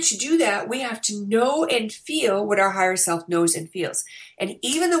order to do that, we have to know and feel what our higher self knows and feels. And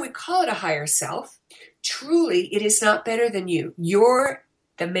even though we call it a higher self, truly it is not better than you. You're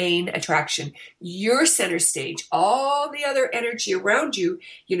the main attraction. You're center stage. All the other energy around you,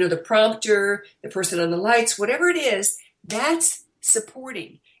 the prompter, the person on the lights, whatever it is, that's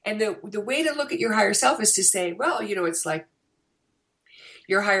supporting. And the way to look at your higher self is to say, well, it's like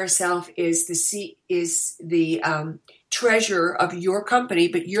your higher self is the treasurer of your company,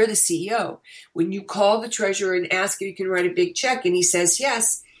 but you're the CEO. When you call the treasurer and ask if you can write a big check and he says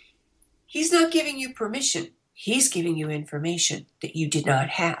yes, he's not giving you permission. He's giving you information that you did not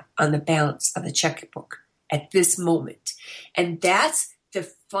have on the balance of the checkbook at this moment. And that's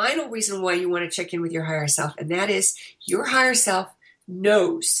the final reason why you want to check in with your higher self. And that is your higher self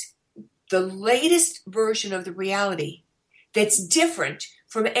knows the latest version of the reality that's different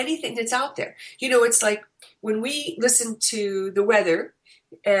from anything that's out there. It's like when we listen to the weather,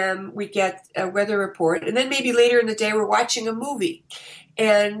 we get a weather report, and then maybe later in the day we're watching a movie.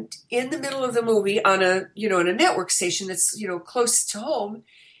 And in the middle of the movie on a network station that's, close to home,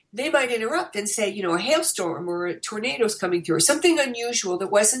 they might interrupt and say, a hailstorm or a tornado's coming through or something unusual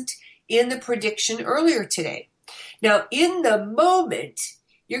that wasn't in the prediction earlier today. Now, in the moment,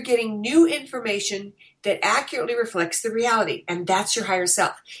 you're getting new information that accurately reflects the reality, and that's your higher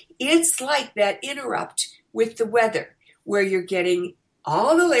self. It's like that interrupt with the weather where you're getting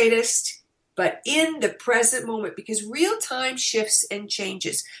all the latest, but in the present moment, because real time shifts and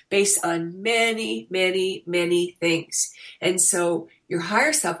changes based on many, many, many things. And so your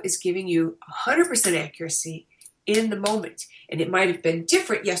higher self is giving you 100% accuracy in the moment. And it might have been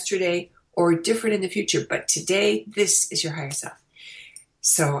different yesterday or different in the future, but today, this is your higher self.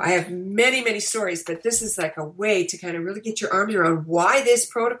 So I have many, many stories, but this is like a way to kind of really get your arms around why this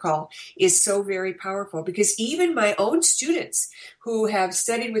protocol is so very powerful. Because even my own students who have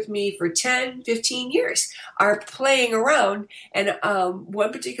studied with me for 10, 15 years are playing around. And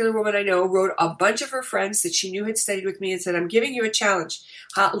one particular woman I know wrote a bunch of her friends that she knew had studied with me and said, I'm giving you a challenge.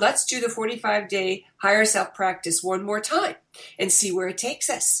 Let's do the 45-day higher self practice one more time and see where it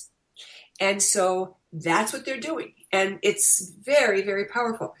takes us. And so that's what they're doing. And it's very, very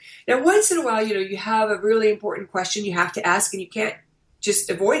powerful. Now, once in a while, you have a really important question you have to ask, and you can't just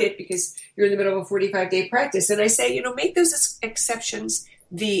avoid it because you're in the middle of a 45-day practice. And I say, make those exceptions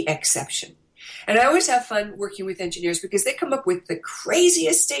the exception. And I always have fun working with engineers because they come up with the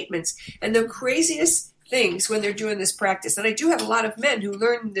craziest statements and the craziest things when they're doing this practice. And I do have a lot of men who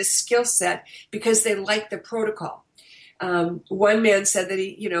learn this skill set because they like the protocol. One man said that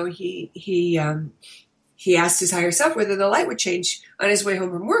he asked his higher self whether the light would change on his way home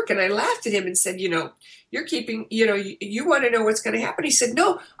from work. And I laughed at him and said, you're keeping, you want to know what's going to happen. He said,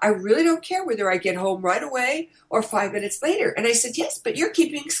 no, I really don't care whether I get home right away or 5 minutes later. And I said, yes, but you're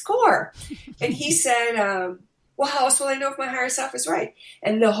keeping score. And he said, well, how else will I know if my higher self is right?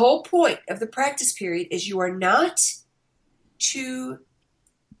 And the whole point of the practice period is you are not to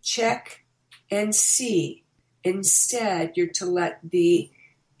check and see. Instead, you're to let the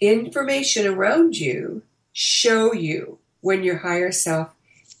information around you show you when your higher self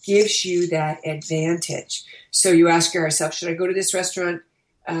gives you that advantage. So you ask your higher self, should I go to this restaurant,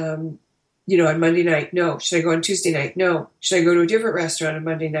 on Monday night? No. Should I go on Tuesday night? No. Should I go to a different restaurant on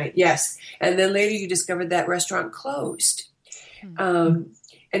Monday night? Yes. And then later you discovered that restaurant closed.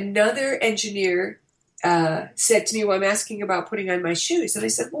 Another engineer said to me, well, I'm asking about putting on my shoes. And I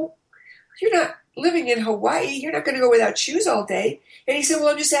said, well, you're not living in Hawaii. You're not going to go without shoes all day. And he said, well,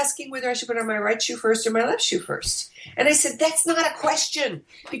 I'm just asking whether I should put on my right shoe first or my left shoe first. And I said, that's not a question,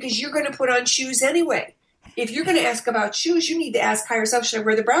 because you're going to put on shoes anyway. If you're going to ask about shoes, you need to ask higher self, should I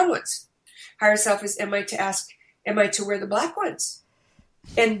wear the brown ones? Higher self is, am I to wear the black ones?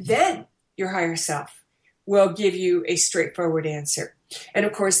 And then your higher self will give you a straightforward answer. And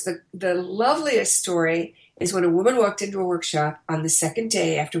of course, the loveliest story is when a woman walked into a workshop on the second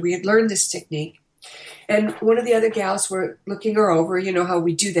day after we had learned this technique. And one of the other gals were looking her over. You know how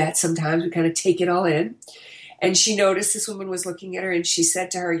we do that sometimes. We kind of take it all in. And she noticed this woman was looking at her, and she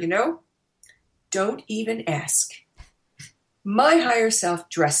said to her, don't even ask. My higher self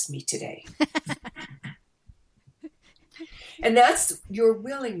dressed me today. And that's your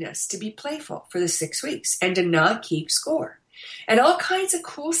willingness to be playful for the 6 weeks and to not keep score. And all kinds of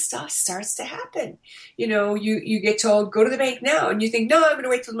cool stuff starts to happen. You get told, go to the bank now. And you think, no, I'm going to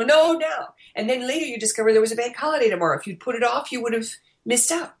wait till tomorrow. No, now. And then later you discover there was a bank holiday tomorrow. If you'd put it off, you would have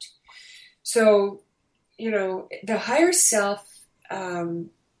missed out. So, the higher self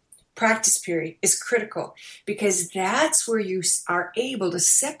practice period is critical, because that's where you are able to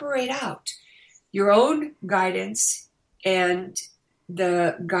separate out your own guidance and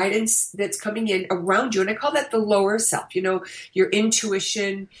the guidance that's coming in around you. And I call that the lower self, your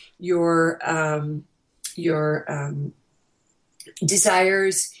intuition, your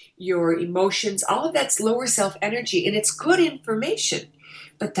desires, your emotions, all of that's lower self energy, and it's good information.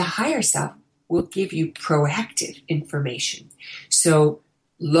 But the higher self will give you proactive information. So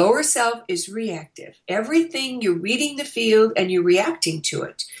lower self is reactive. Everything you're reading the field and you're reacting to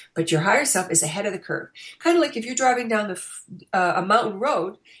it. But your higher self is ahead of the curve. Kind of like if you're driving down a mountain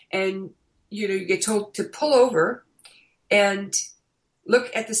road and you get told to pull over and look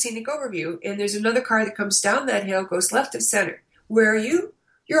at the scenic overview, and there's another car that comes down that hill, goes left of center. Where are you?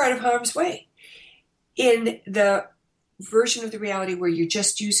 You're out of harm's way. In the version of the reality where you're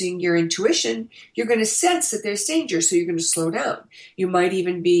just using your intuition, you're going to sense that there's danger, so you're going to slow down. You might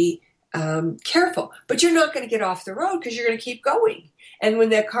even be careful, but you're not going to get off the road because you're going to keep going. And when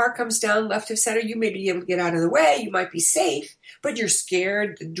that car comes down left of center, you may be able to get out of the way. You might be safe, but you're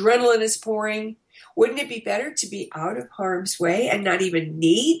scared. The adrenaline is pouring. Wouldn't it be better to be out of harm's way and not even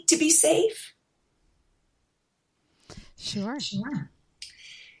need to be safe? Sure.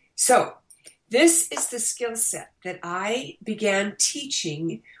 So this is the skill set that I began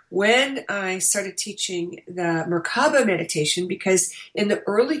teaching when I started teaching the Merkaba meditation, because in the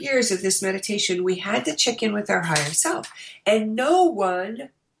early years of this meditation, we had to check in with our higher self. And no one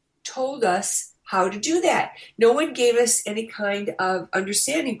told us how to do that. No one gave us any kind of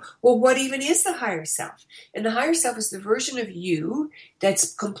understanding. Well, what even is the higher self? And the higher self is the version of you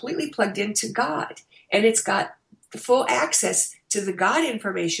that's completely plugged into God. And it's got full access to the God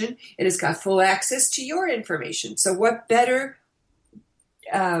information, and it's got full access to your information. So what better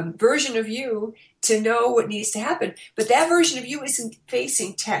version of you to know what needs to happen? But that version of you isn't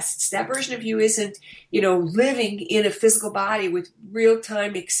facing tests. That version of you isn't, living in a physical body with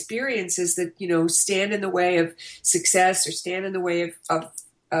real-time experiences that, stand in the way of success or stand in the way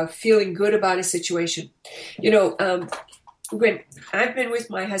of feeling good about a situation. When I've been with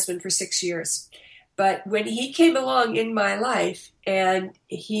my husband for 6 years, but when he came along in my life and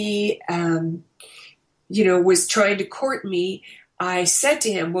he, was trying to court me, I said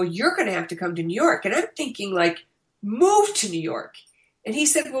to him, well, you're going to have to come to New York. And I'm thinking, move to New York. And he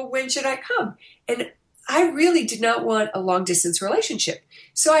said, well, when should I come? And I really did not want a long-distance relationship.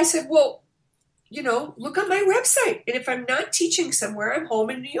 So I said, well, look on my website. And if I'm not teaching somewhere, I'm home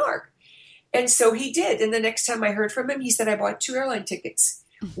in New York. And so he did. And the next time I heard from him, he said, I bought 2 airline tickets,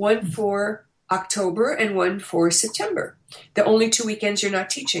 one for October and one for September. The only 2 weekends you're not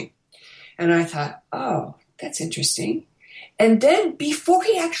teaching. And I thought, oh, that's interesting. And then before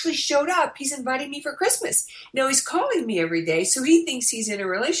he actually showed up, he's inviting me for Christmas. Now he's calling me every day, so he thinks he's in a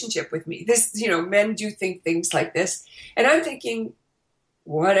relationship with me. This, men do think things like this. And I'm thinking,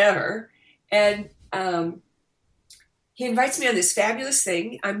 whatever. And he invites me on this fabulous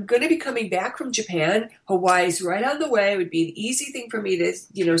thing. I'm going to be coming back from Japan. Hawaii's right on the way. It would be an easy thing for me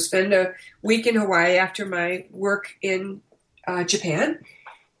to, spend a week in Hawaii after my work in Japan.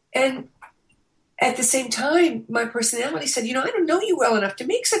 And at the same time, my personality said, I don't know you well enough to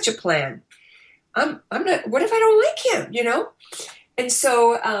make such a plan. I'm not, what if I don't like him, And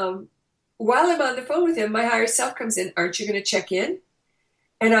so while I'm on the phone with him, my higher self comes in, aren't you going to check in?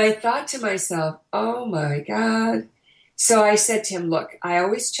 And I thought to myself, oh my God. So I said to him, look, I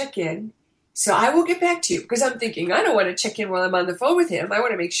always check in. So I will get back to you, because I'm thinking, I don't want to check in while I'm on the phone with him. I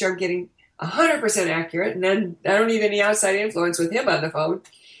want to make sure I'm getting 100% accurate. And then I don't need any outside influence with him on the phone.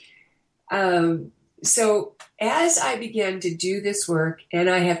 So as I began to do this work, and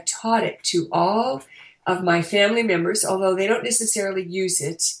I have taught it to all of my family members, although they don't necessarily use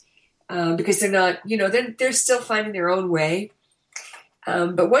it, because they're not, they're still finding their own way.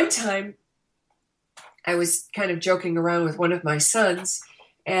 But one time I was kind of joking around with one of my sons,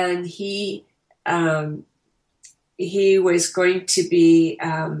 and he was going to be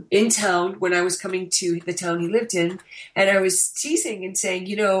in town when I was coming to the town he lived in. And I was teasing and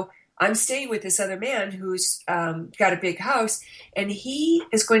saying, I'm staying with this other man who's got a big house, and he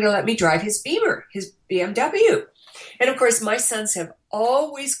is going to let me drive his Beamer, his BMW. And of course, my sons have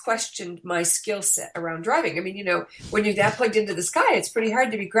always questioned my skill set around driving. I mean, when you're that plugged into the sky, it's pretty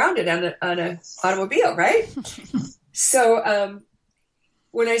hard to be grounded on an automobile, right? So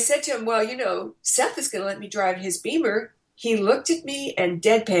when I said to him, well, Seth is going to let me drive his Beamer, he looked at me and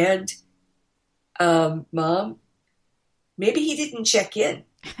deadpanned, Mom, maybe he didn't check in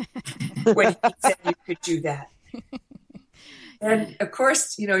when he said you could do that. And of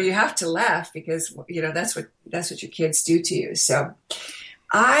course, you have to laugh, because, that's what your kids do to you. So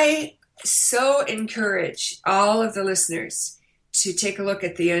I so encourage all of the listeners to take a look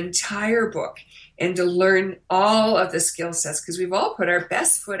at the entire book and to learn all of the skill sets, because we've all put our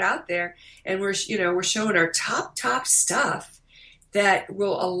best foot out there, and we're showing our top stuff that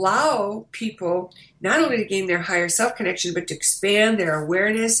will allow people not only to gain their higher self connection, but to expand their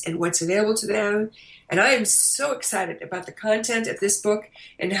awareness and what's available to them. And I am so excited about the content of this book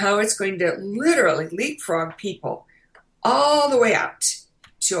and how it's going to literally leapfrog people all the way out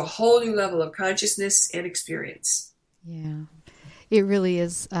to a whole new level of consciousness and experience. Yeah, it really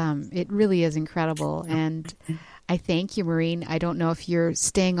is. It really is incredible. And I thank you, Maureen. I don't know if you're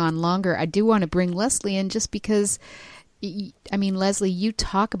staying on longer. I do want to bring Leslie in, just because, Leslie, you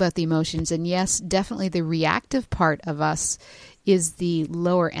talk about the emotions, and yes, definitely the reactive part of us is the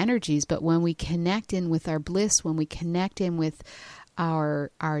lower energies. But when we connect in with our bliss, when we connect in with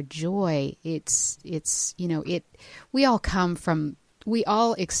our joy, we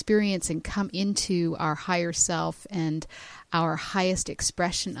all experience and come into our higher self and our highest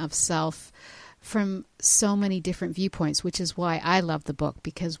expression of self from so many different viewpoints, which is why I love the book,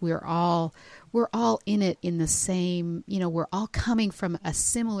 because we're all in it in the same, we're all coming from a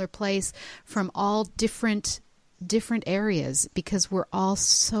similar place, from all different areas, because we're all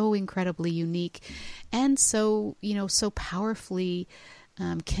so incredibly unique and so powerfully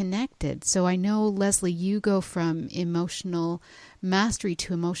connected. So I know, Leslie, you go from emotional mastery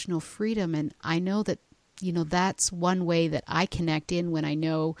to emotional freedom, and I know that that's one way that I connect in when I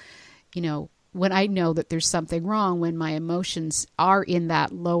know that there's something wrong, when my emotions are in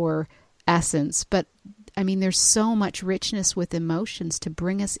that lower essence. But there's so much richness with emotions to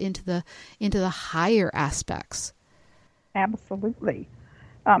bring us into the higher aspects. Absolutely.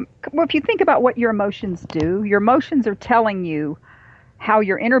 Well, if you think about what your emotions do, your emotions are telling you how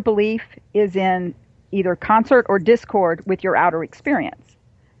your inner belief is in either concert or discord with your outer experience.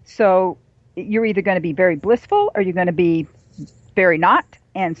 So you're either going to be very blissful or you're going to be very not,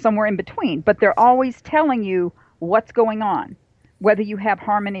 and somewhere in between. But they're always telling you what's going on, whether you have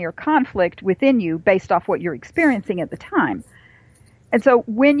harmony or conflict within you based off what you're experiencing at the time. And so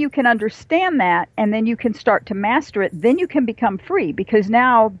when you can understand that, and then you can start to master it, then you can become free, because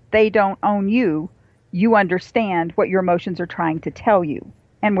now they don't own you. You understand what your emotions are trying to tell you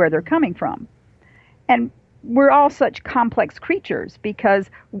and where they're coming from. And we're all such complex creatures, because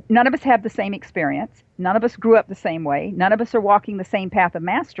none of us have the same experience. None of us grew up the same way. None of us are walking the same path of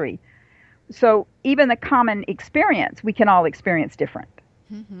mastery. So even the common experience, we can all experience different.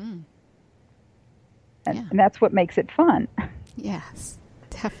 Mm-hmm. And that's what makes it fun. Yes,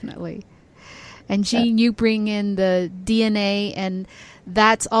 definitely. And Jean, you bring in the DNA, and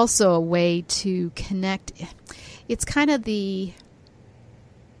that's also a way to connect. It's kind of like,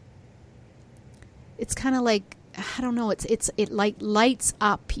 I don't know, it like lights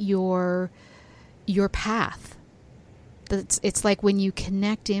up your path. It's like when you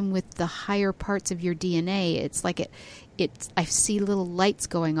connect in with the higher parts of your DNA, it's like I see little lights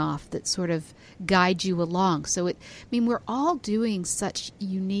going off that sort of guide you along. So we're all doing such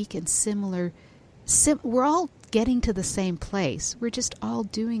unique and similar, we're all getting to the same place. We're just all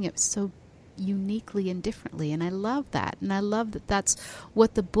doing it so uniquely and differently. And I love that. And I love that that's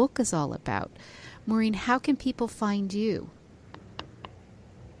what the book is all about. Maureen, how can people find you?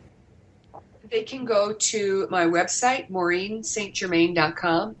 They can go to my website,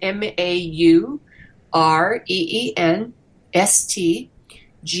 MaureenSt.Germain.com,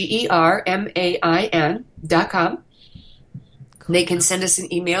 MaureenStGermain.com. They can send us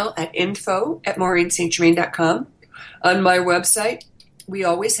an email at info@MaureenSt.Germain.com. On my website, we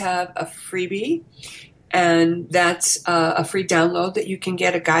always have a freebie, and that's a free download that you can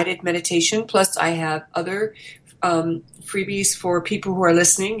get, a guided meditation. Plus, I have other freebies for people who are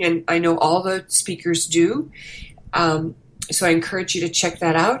listening, and I know all the speakers do. So I encourage you to check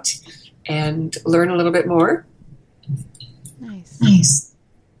that out and learn a little bit more. Nice.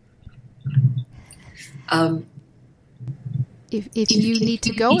 If you need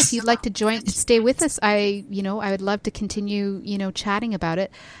to go, if you'd like to stay with us, I would love to continue, chatting about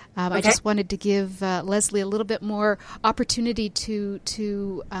it. Okay. I just wanted to give Leslie a little bit more opportunity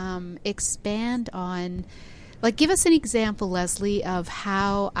to expand on, give us an example, Leslie, of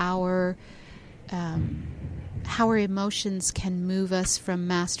how our emotions can move us from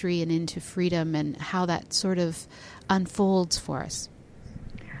mastery and into freedom, and how that sort of unfolds for us.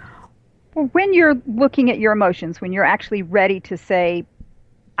 Well, when you're looking at your emotions, when you're actually ready to say,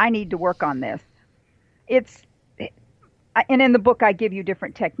 I need to work on this, and in the book I give you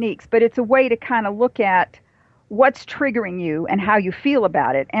different techniques, but it's a way to kind of look at what's triggering you and how you feel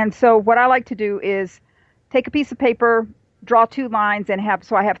about it. And so what I like to do is take a piece of paper, draw 2 lines, and I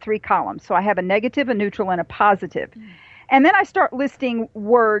have 3 columns. So I have a negative, a neutral, and a positive. And then I start listing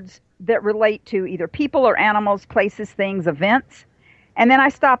words that relate to either people or animals, places, things, events. And then I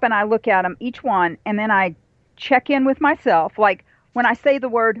stop and I look at them, each one, and then I check in with myself. Like when I say the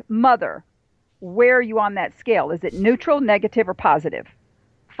word mother, where are you on that scale? Is it neutral, negative, or positive?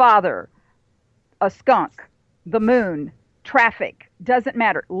 Father, a skunk, the moon, traffic, doesn't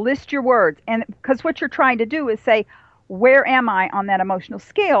matter. List your words. And because what you're trying to do is say, where am I on that emotional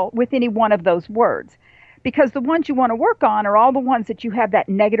scale with any one of those words? Because the ones you want to work on are all the ones that you have that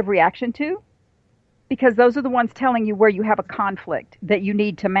negative reaction to, because those are the ones telling you where you have a conflict that you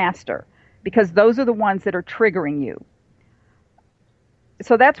need to master, because those are the ones that are triggering you.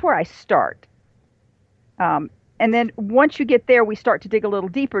 So that's where I start. And then once you get there, we start to dig a little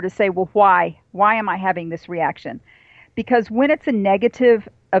deeper to say, well, why? Why am I having this reaction? Because when it's a negative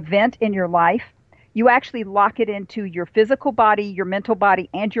event in your life, you actually lock it into your physical body, your mental body,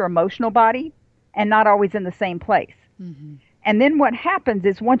 and your emotional body, and not always in the same place. Mm-hmm. And then what happens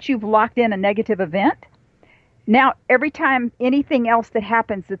is once you've locked in a negative event, now every time anything else that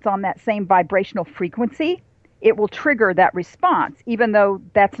happens that's on that same vibrational frequency, it will trigger that response, even though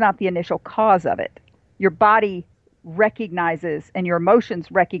that's not the initial cause of it. Your body recognizes and your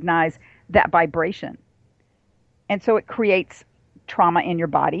emotions recognize that vibration. And so it creates trauma in your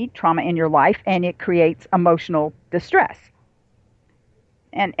body, trauma in your life, and it creates emotional distress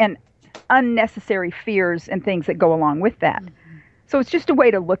and unnecessary fears and things that go along with that. Mm-hmm. So it's just a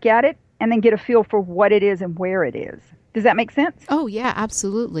way to look at it and then get a feel for what it is and where it is. Does that make sense? Oh, yeah,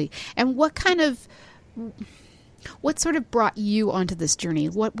 absolutely. And what sort of brought you onto this journey?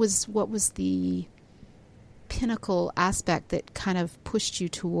 What was the pinnacle aspect that kind of pushed you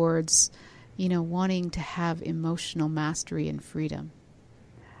towards, wanting to have emotional mastery and freedom?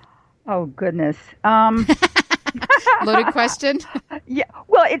 Oh, goodness. Loaded question. Yeah.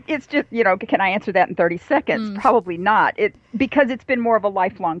 Well, it's just, can I answer that in 30 seconds? Probably not. Because it's been more of a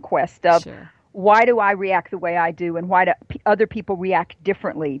lifelong quest of why do I react the way I do, and why do other people react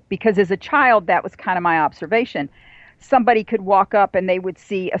differently? Because as a child, that was kind of my observation. Somebody could walk up and they would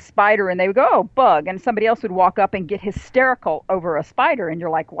see a spider and they would go, oh, bug. And somebody else would walk up and get hysterical over a spider. And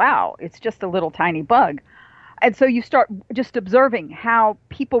you're like, wow, it's just a little tiny bug. And so you start just observing how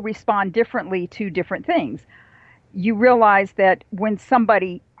people respond differently to different things. You realize that when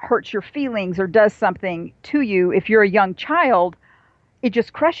somebody hurts your feelings or does something to you, if you're a young child, it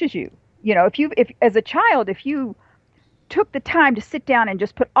just crushes you. If as a child, if you took the time to sit down and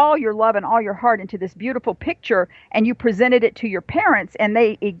just put all your love and all your heart into this beautiful picture and you presented it to your parents and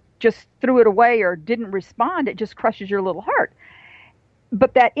they just threw it away or didn't respond, it just crushes your little heart.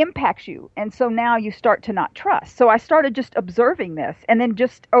 But that impacts you. And so now you start to not trust. So I started just observing this, and then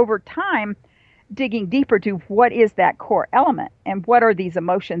just over time digging deeper to what is that core element and what are these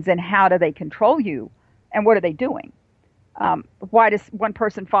emotions and how do they control you and what are they doing? Why does one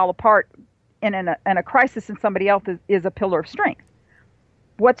person fall apart in a crisis and somebody else is a pillar of strength?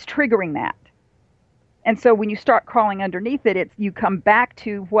 What's triggering that? And so when you start crawling underneath it, you come back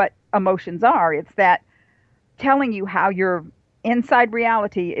to what emotions are. It's that telling you how your inside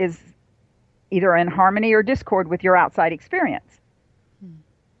reality is either in harmony or discord with your outside experience.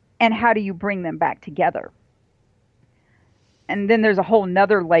 And how do you bring them back together? And then there's a whole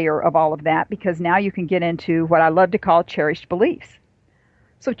nother layer of all of that, because now you can get into what I love to call cherished beliefs.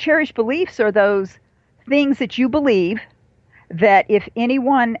 So cherished beliefs are those things that you believe that if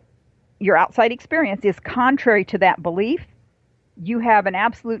anyone, your outside experience is contrary to that belief, you have an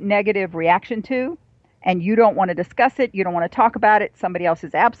absolute negative reaction to, and you don't want to discuss it, you don't want to talk about it, somebody else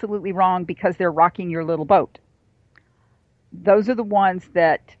is absolutely wrong because they're rocking your little boat. Those are the ones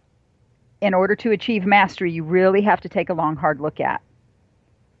that, in order to achieve mastery, you really have to take a long, hard look at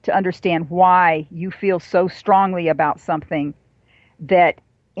to understand why you feel so strongly about something that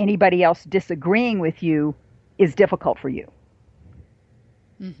anybody else disagreeing with you is difficult for you.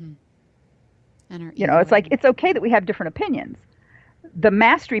 Mm-hmm. And it's like, it's okay that we have different opinions. The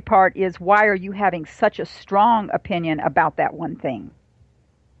mastery part is, why are you having such a strong opinion about that one thing?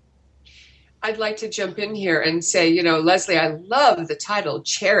 I'd like to jump in here and say, Leslie, I love the title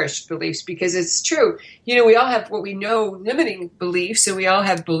Cherished Beliefs, because it's true. We all have what we know limiting beliefs, and we all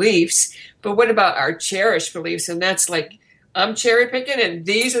have beliefs. But what about our cherished beliefs? And that's like, I'm cherry picking, and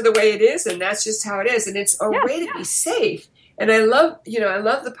these are the way it is, and that's just how it is. And it's a way to be safe. And I love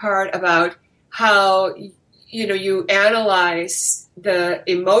the part about how, you analyze the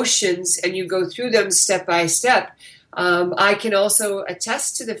emotions and you go through them step by step. I can also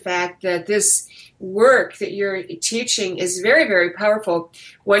attest to the fact that this work that you're teaching is very, very powerful.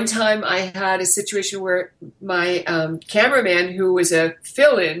 One time I had a situation where my cameraman, who was a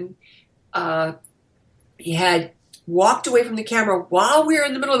fill-in, he had walked away from the camera while we were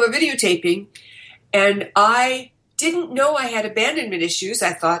in the middle of a videotaping, and I didn't know I had abandonment issues.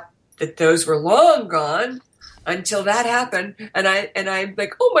 I thought that those were long gone until that happened, and I'm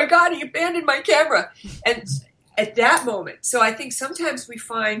like, oh my God, he abandoned my camera. And at that moment, so I think sometimes we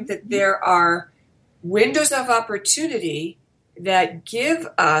find that there are windows of opportunity that give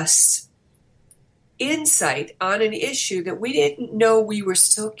us insight on an issue that we didn't know we were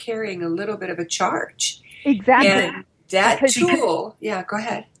still carrying a little bit of a charge. Exactly. And that tool, go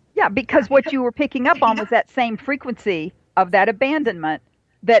ahead. Yeah, because what you were picking up on was that same frequency of that abandonment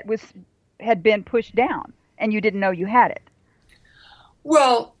that had been pushed down, and you didn't know you had it.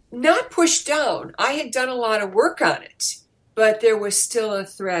 Well, not pushed down. I had done a lot of work on it, but there was still a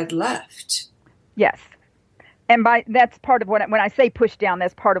thread left. Yes. And that's part of when I say push down,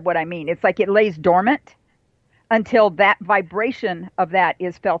 that's part of what I mean. It's like it lays dormant until that vibration of that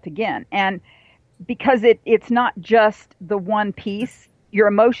is felt again. And because it's not just the one piece, your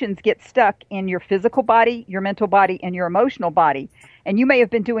emotions get stuck in your physical body, your mental body, and your emotional body. And you may have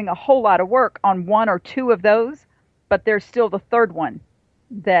been doing a whole lot of work on one or two of those, but there's still the third one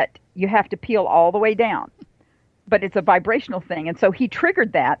that you have to peel all the way down. But it's a vibrational thing. And so he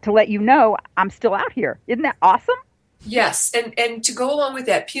triggered that to let you know, I'm still out here. Isn't that awesome? Yes. And to go along with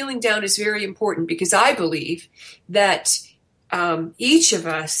that, peeling down is very important, because I believe that each of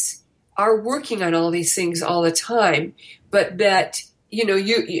us are working on all these things all the time, but that,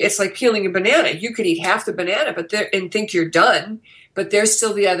 it's like peeling a banana. You could eat half the banana and think you're done, but there's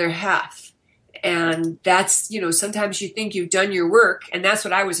still the other half. And that's, sometimes you think you've done your work, and that's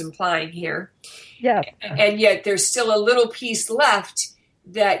what I was implying here. Yeah. And yet there's still a little piece left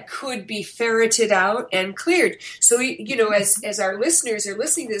that could be ferreted out and cleared. So, as our listeners are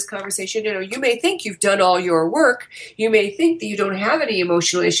listening to this conversation, you may think you've done all your work. You may think that you don't have any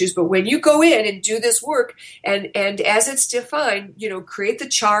emotional issues, but when you go in and do this work and as it's defined, create the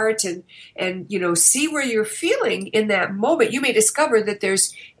chart and see where you're feeling in that moment, you may discover that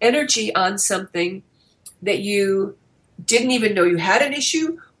there's energy on something that you didn't even know you had an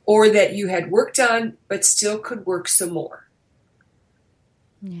issue, or that you had worked on but still could work some more.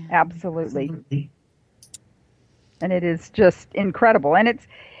 Yeah. Absolutely. And it is just incredible. And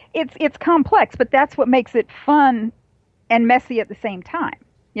it's complex, but that's what makes it fun and messy at the same time.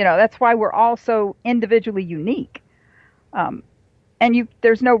 That's why we're all so individually unique. And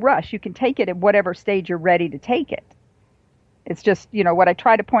there's no rush. You can take it at whatever stage you're ready to take it. It's just, what I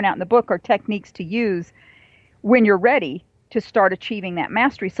try to point out in the book are techniques to use when you're ready to start achieving that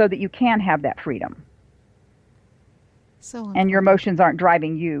mastery, so that you can have that freedom. And your emotions aren't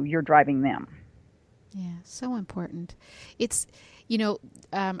driving you, you're driving them. Yeah, so important. It's,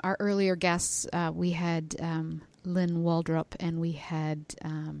 our earlier guests, we had Lynn Waldrop and we had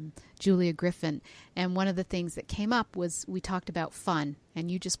Julia Griffin. And one of the things that came up was we talked about fun. And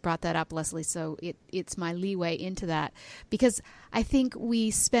you just brought that up, Leslie. So it's my leeway into that. Because I think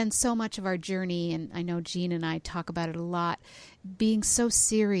we spend so much of our journey, and I know Jean and I talk about it a lot, being so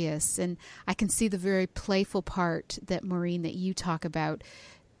serious. And I can see the very playful part that, Maureen, that you talk about.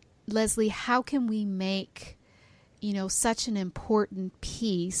 Leslie, how can we make such an important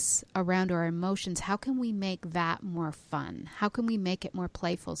piece around our emotions. How can we make that more fun? How can we make it more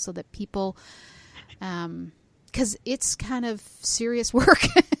playful so that people, because it's kind of serious work.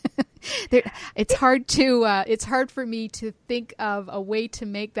 It's hard for me to think of a way to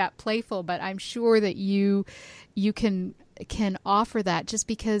make that playful, but I'm sure that you can offer that just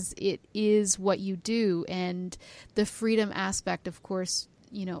because it is what you do. And the freedom aspect, of course,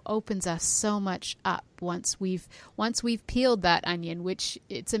 opens us so much up once we've peeled that onion, which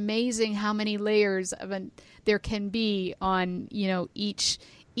it's amazing how many layers there can be on,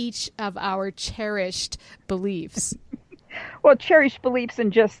 each of our cherished beliefs. Well, cherished beliefs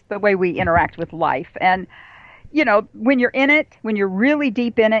and just the way we interact with life. And, when you're in it, when you're really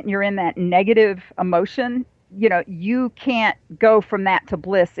deep in it and you're in that negative emotion, you can't go from that to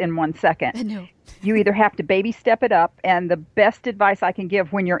bliss in 1 second. I know. You either have to baby step it up. And the best advice I can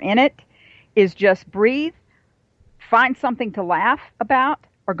give when you're in it is just breathe, find something to laugh about,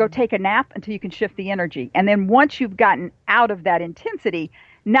 or go take a nap until you can shift the energy. And then once you've gotten out of that intensity,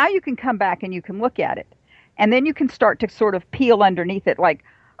 now you can come back and you can look at it. And then you can start to sort of peel underneath it like,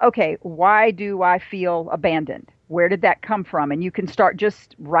 okay, why do I feel abandoned? Where did that come from? And you can start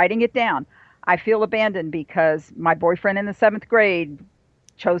just writing it down. I feel abandoned because my boyfriend in the 7th grade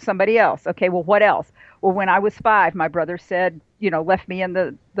chose somebody else. Okay, well, what else? Well, when I was 5, my brother said, left me in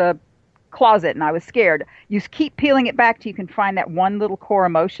the closet and I was scared. You keep peeling it back till you can find that one little core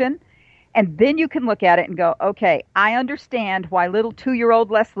emotion. And then you can look at it and go, okay, I understand why little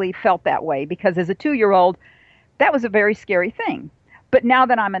 2-year-old Leslie felt that way, because as a 2-year-old, that was a very scary thing. But now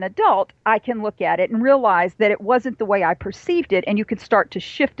that I'm an adult, I can look at it and realize that it wasn't the way I perceived it, and you can start to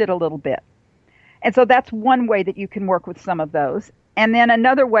shift it a little bit. And so that's one way that you can work with some of those. And then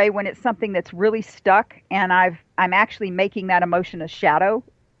another way, when it's something that's really stuck and I'm actually making that emotion a shadow,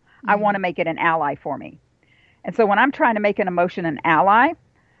 I want to make it an ally for me. And so when I'm trying to make an emotion an ally,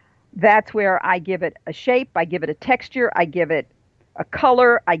 that's where I give it a shape, I give it a texture, I give it a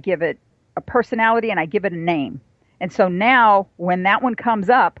color, I give it a personality, and I give it a name. And so now when that one comes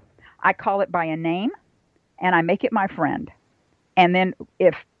up, I call it by a name and I make it my friend. And then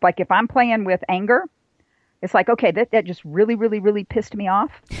if I'm playing with anger, it's like, okay, that just really, really, really pissed me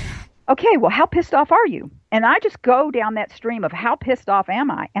off. Okay, well, how pissed off are you? And I just go down that stream of how pissed off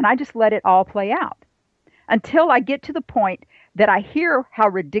am I? And I just let it all play out until I get to the point that I hear how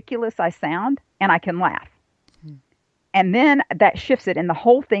ridiculous I sound and I can laugh. And then that shifts it and the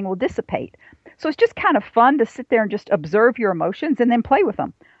whole thing will dissipate. So it's just kind of fun to sit there and just observe your emotions and then play with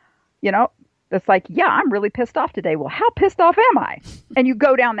them. It's like, yeah, I'm really pissed off today. Well, how pissed off am I? And you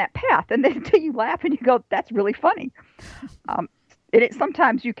go down that path and then until you laugh and you go, that's really funny.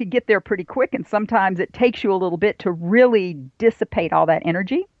 Sometimes you can get there pretty quick and sometimes it takes you a little bit to really dissipate all that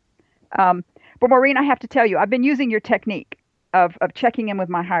energy. But Maureen, I have to tell you, I've been using your technique of checking in with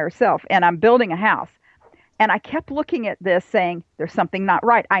my higher self, and I'm building a house. And I kept looking at this saying, there's something not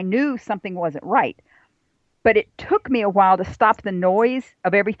right. I knew something wasn't right. But it took me a while to stop the noise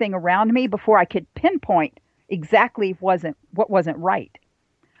of everything around me before I could pinpoint exactly what wasn't right.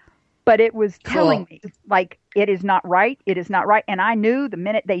 But it was telling me, like, it is not right. It is not right. And I knew the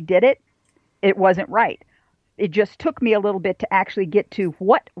minute they did it, it wasn't right. It just took me a little bit to actually get to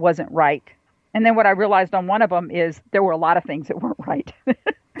what wasn't right. And then what I realized on one of them is there were a lot of things that weren't right.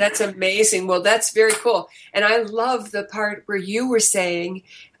 That's amazing. Well, that's very cool. And I love the part where you were saying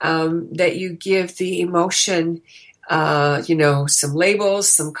that you give the emotion, some labels,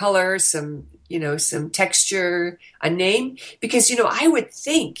 some colors, some texture, a name. Because, I would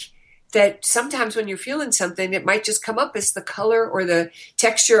think that sometimes when you're feeling something, it might just come up as the color or the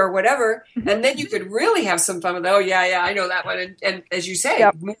texture or whatever. And then you could really have some fun with, oh, yeah, I know that one. And as you say,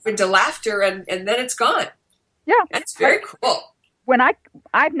 move into laughter and then it's gone. Yeah. That's very cool. When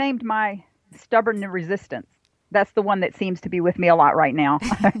I've named my stubborn resistance. That's the one that seems to be with me a lot right now.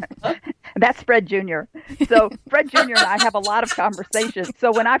 That's Fred Jr. So Fred Jr. and I have a lot of conversations.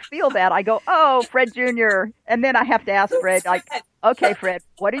 So when I feel that, I go, oh, Fred Jr. And then I have to ask Fred, like, okay, Fred,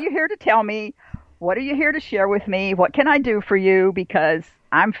 what are you here to tell me? What are you here to share with me? What can I do for you? Because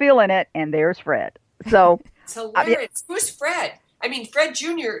I'm feeling it, and there's Fred. So it's hilarious. Who's Fred? I mean, Fred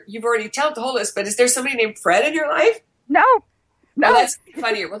Jr., you've already told the whole list, but is there somebody named Fred in your life? No. Oh, that's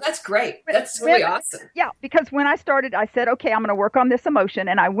funnier. Well, that's great. That's really awesome. Yeah, because when I started, I said, okay, I'm going to work on this emotion.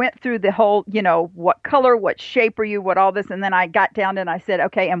 And I went through the whole, what color, what shape are you, what all this. And then I got down and I said,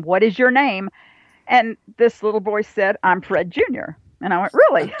 okay, and what is your name? And this little boy said, I'm Fred Jr. And I went,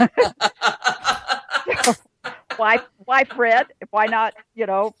 really? Why Fred? Why not,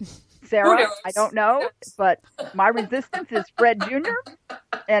 Sarah? I don't know. But my resistance is Fred Jr.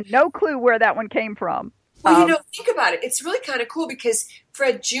 And no clue where that one came from. Well, think about it. It's really kind of cool because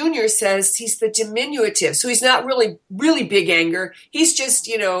Fred Jr. says he's the diminutive. So he's not really, really big anger. He's just,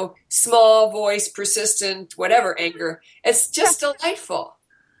 small voice, persistent, whatever anger. It's just delightful.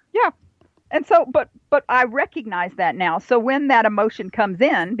 Yeah. And so, but I recognize that now. So when that emotion comes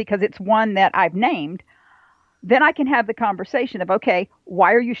in, because it's one that I've named, then I can have the conversation of, okay,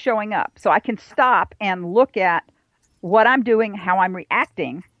 why are you showing up? So I can stop and look at what I'm doing, how I'm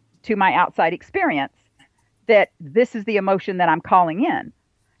reacting to my outside experience, that this is the emotion that I'm calling in.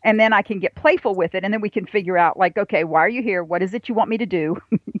 And then I can get playful with it. And then we can figure out, like, okay, why are you here? What is it you want me to do?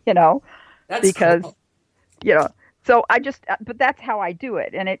 That's because, cool. So but that's how I do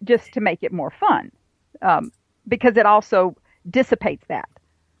it. And it just to make it more fun, because it also dissipates that.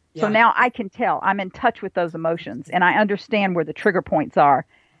 Yeah. So now I can tell I'm in touch with those emotions and I understand where the trigger points are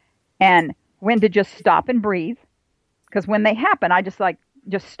and when to just stop and breathe. Because when they happen, I just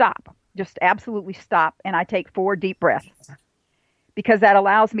stop, just absolutely stop. And I take 4 deep breaths because that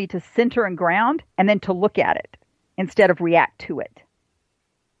allows me to center and ground and then to look at it instead of react to it.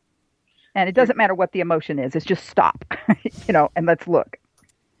 And it doesn't matter what the emotion is. It's just stop, and let's look.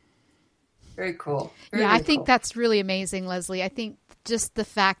 Very cool. I think that's really amazing, Leslie. I think just the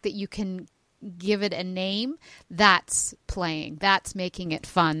fact that you can give it a name, that's playing. That's making it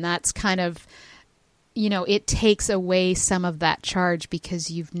fun. That's kind of, it takes away some of that charge because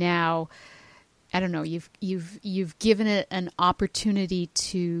you've now, I don't know, you've given it an opportunity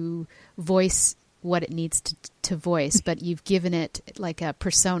to voice what it needs to voice, but you've given it like a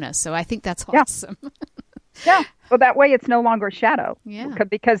persona. So I think that's awesome. Yeah. Well, that way it's no longer a shadow. Yeah.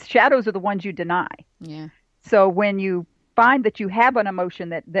 Because shadows are the ones you deny. Yeah. So when you find that you have an emotion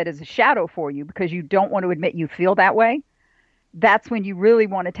that is a shadow for you because you don't want to admit you feel that way, that's when you really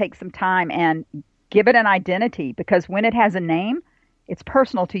want to take some time and give it an identity, because when it has a name, it's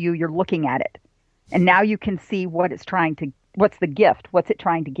personal to you. You're looking at it. And now you can see what's the gift, what's it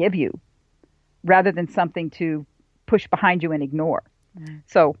trying to give you, rather than something to push behind you and ignore. Mm.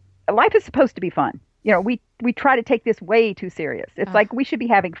 So life is supposed to be fun. We try to take this way too serious. It's like we should be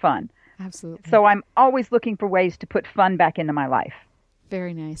having fun. Absolutely. So I'm always looking for ways to put fun back into my life.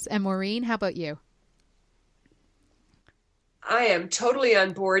 Very nice. And Maureen, how about you? I am totally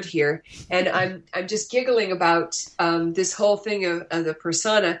on board here, and I'm just giggling about this whole thing of the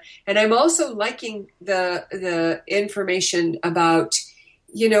persona, and I'm also liking the information about,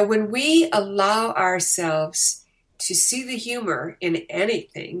 when we allow ourselves to see the humor in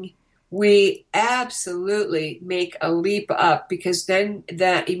anything, we absolutely make a leap up, because then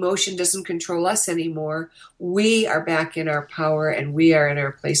that emotion doesn't control us anymore. We are back in our power and we are in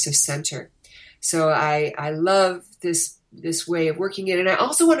our place of center. So I love this way of working it. And I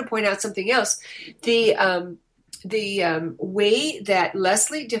also want to point out something else. The way that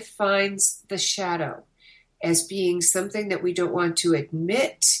Leslie defines the shadow as being something that we don't want to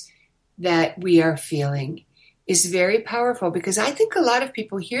admit that we are feeling is very powerful, because I think a lot of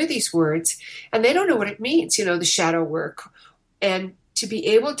people hear these words and they don't know what it means, the shadow work. And to be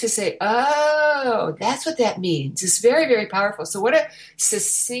able to say, oh, that's what that means is very, very powerful. So what a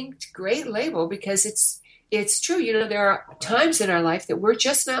succinct, great label, because it's true. There are times in our life that we're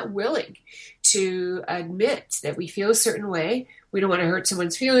just not willing to admit that we feel a certain way. We don't want to hurt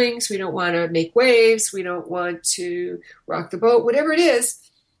someone's feelings. We don't want to make waves. We don't want to rock the boat, whatever it is.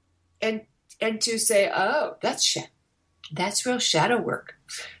 And to say, oh, that's real shadow work.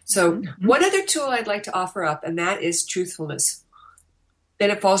 So one other tool I'd like to offer up, and that is truthfulness.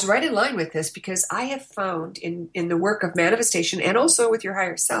 And it falls right in line with this, because I have found in the work of manifestation and also with your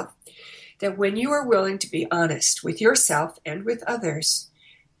higher self, that when you are willing to be honest with yourself and with others,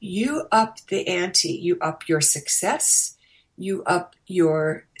 you up the ante. You up your success, you up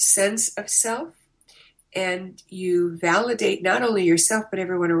your sense of self, and you validate not only yourself but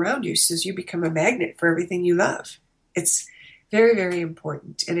everyone around you, so you become a magnet for everything you love. It's very, very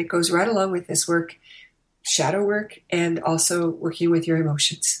important, and it goes right along with this work, shadow work, and also working with your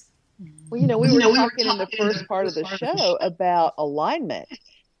emotions. Well, we were talking in the first part of the show about alignment.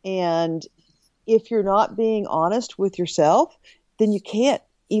 And if you're not being honest with yourself, then you can't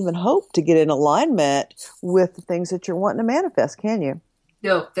even hope to get in alignment with the things that you're wanting to manifest, can you?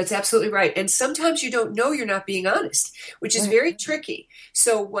 No, that's absolutely right. And sometimes you don't know you're not being honest, which is very tricky.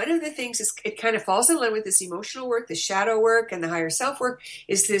 So one of the things is, it kind of falls in line with this emotional work, the shadow work, and the higher self work,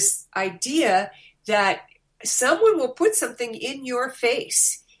 is this idea that someone will put something in your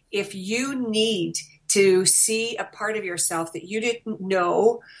face if you need to see a part of yourself that you didn't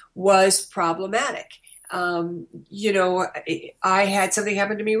know was problematic. I had something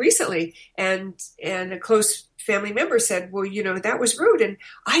happen to me recently, and a close family member said, well, that was rude. And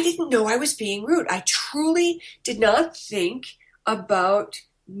I didn't know I was being rude. I truly did not think about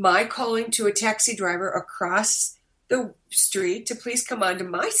my calling to a taxi driver across the street to please come onto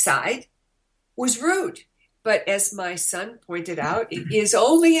my side was rude. But as my son pointed out, it is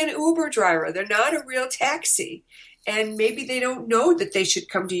only an Uber driver. They're not a real taxi. And maybe they don't know that they should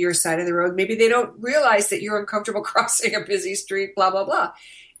come to your side of the road. Maybe they don't realize that you're uncomfortable crossing a busy street, blah, blah, blah.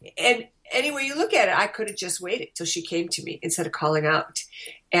 And any way you look at it, I could have just waited till she came to me instead of calling out.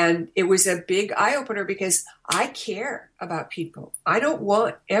 And it was a big eye-opener because I care about people. I don't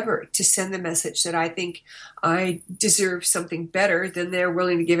want ever to send the message that I think I deserve something better than they're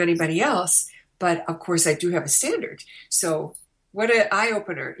willing to give anybody else. But, of course, I do have a standard. So what an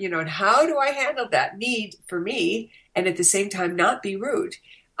eye-opener, and how do I handle that need for me and at the same time not be rude?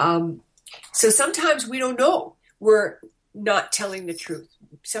 So sometimes we don't know we're not telling the truth.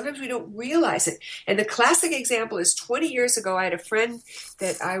 Sometimes we don't realize it. And the classic example is 20 years ago, I had a friend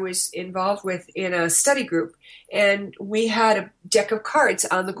that I was involved with in a study group, and we had a deck of cards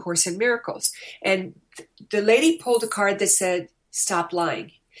on the Course in Miracles. And the lady pulled a card that said, "Stop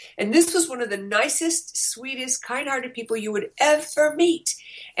lying." And this was one of the nicest, sweetest, kind-hearted people you would ever meet.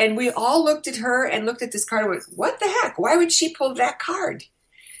 And we all looked at her and looked at this card and went, what the heck? Why would she pull that card?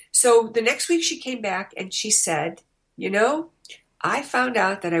 So the next week she came back and she said, I found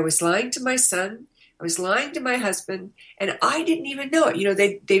out that I was lying to my son, I was lying to my husband, and I didn't even know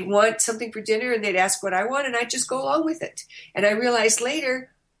it. They'd want something for dinner and they'd ask what I want, and I'd just go along with it. And I realized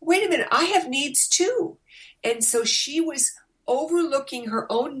later, wait a minute, I have needs too. And so she was overlooking her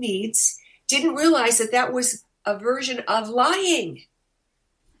own needs, didn't realize that that was a version of lying.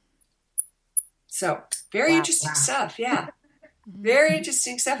 So very interesting stuff. Yeah. Very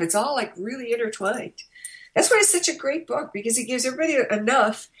interesting stuff. It's all like really intertwined. That's why it's such a great book, because it gives everybody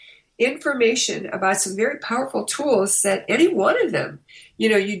enough information about some very powerful tools that any one of them,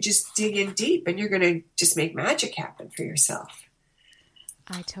 you just dig in deep and you're going to just make magic happen for yourself.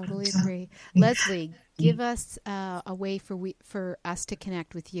 I totally agree. Leslie, give us a way for us to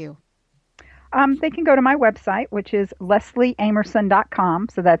connect with you. They can go to my website, which is leslieamerson.com.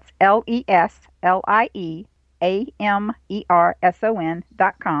 So that's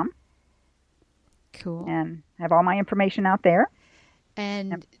LeslieAmerson.com. Cool. And have all my information out there. And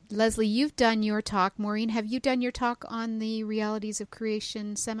Yep. Leslie, you've done your talk. Maureen, have you done your talk on the Realities of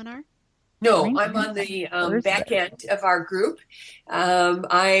Creation seminar? No, I'm on the back end of our group.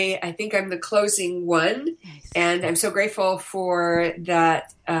 I think I'm the closing one, Nice. and I'm so grateful for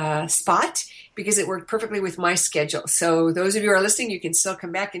that spot because it worked perfectly with my schedule. So those of you who are listening, you can still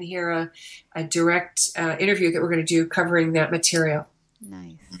come back and hear a direct interview that we're going to do covering that material.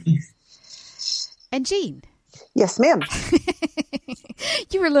 Nice. And Jean. Yes, ma'am.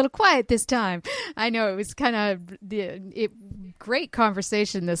 You were a little quiet this time. I know it was kind of great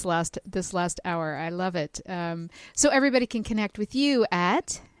conversation this last hour. I love it. So everybody can connect with you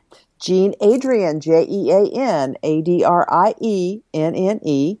at Jean Adrienne,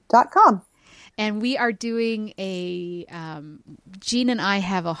 JeanAdrienne.com. And we are doing Jean and I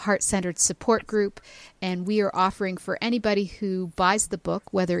have a heart-centered support group, and we are offering for anybody who buys the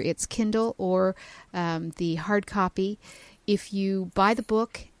book, whether it's Kindle or the hard copy, if you buy the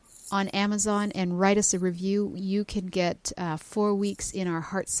book on Amazon and write us a review, you can get 4 weeks in our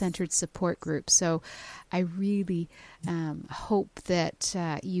heart-centered support group. So I really hope that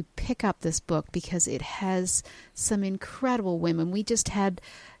you pick up this book because it has some incredible women. We just had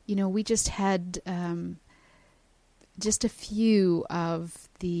just a few of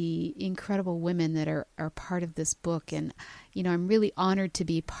the incredible women that are part of this book. And, I'm really honored to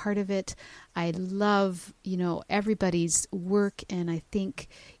be part of it. I love, everybody's work. And I think,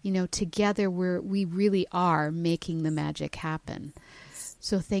 together we really are making the magic happen.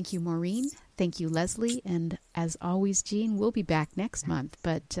 So thank you, Maureen. Thank you, Leslie. And as always, Jean, we'll be back next month.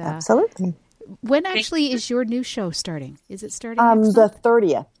 But Absolutely. When actually is your new show starting? Is it starting next The month?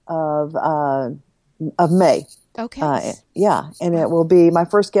 30th of May. Okay. Yeah, and it will be, my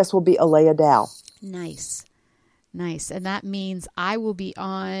first guest will be Alea Dow. Nice. And that means I will be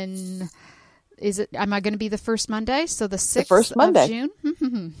on, am I going to be the first Monday? So the 6th first Monday. of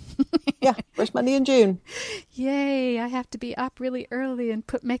June? Yeah, first Monday in June. Yay, I have to be up really early and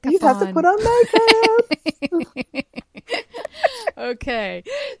put makeup on. You have to put on makeup. Okay,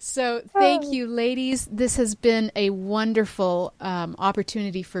 so thank you, ladies. This has been a wonderful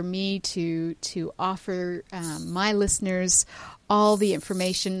opportunity for me to offer my listeners all the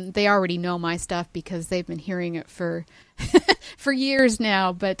information. They already know my stuff because they've been hearing it for for years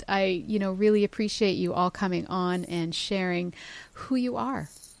now, but I, really appreciate you all coming on and sharing who you are.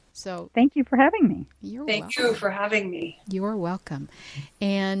 So thank you for having me. Thank you for having me. You're welcome.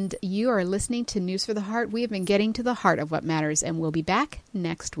 And you are listening to News for the Heart. We have been getting to the heart of what matters, and we'll be back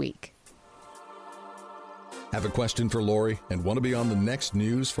next week. Have a question for Laurie and want to be on the next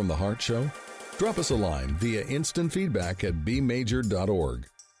News from the Heart show? Drop us a line via instant feedback at bmajor.org.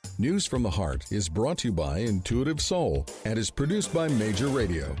 News from the Heart is brought to you by Intuitive Soul and is produced by Major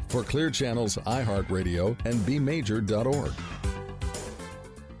Radio for Clear Channel's iHeartRadio and bmajor.org.